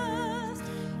trust.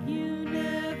 You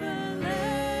never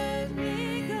let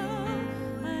me go.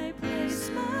 I place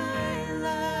my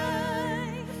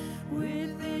life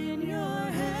within your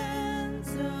hands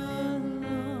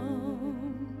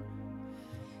alone.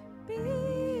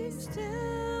 Be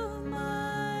still,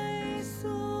 my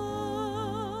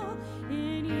soul,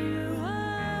 in you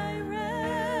I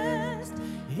rest,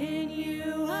 in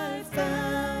you I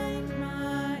find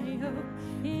my hope,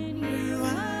 in you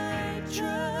I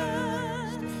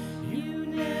trust. You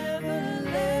never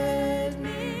let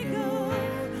me go.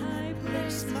 I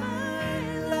place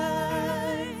my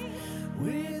life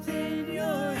within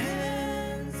your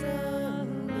hands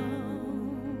alone.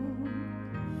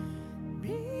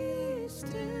 Be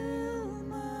still,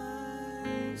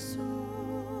 my soul.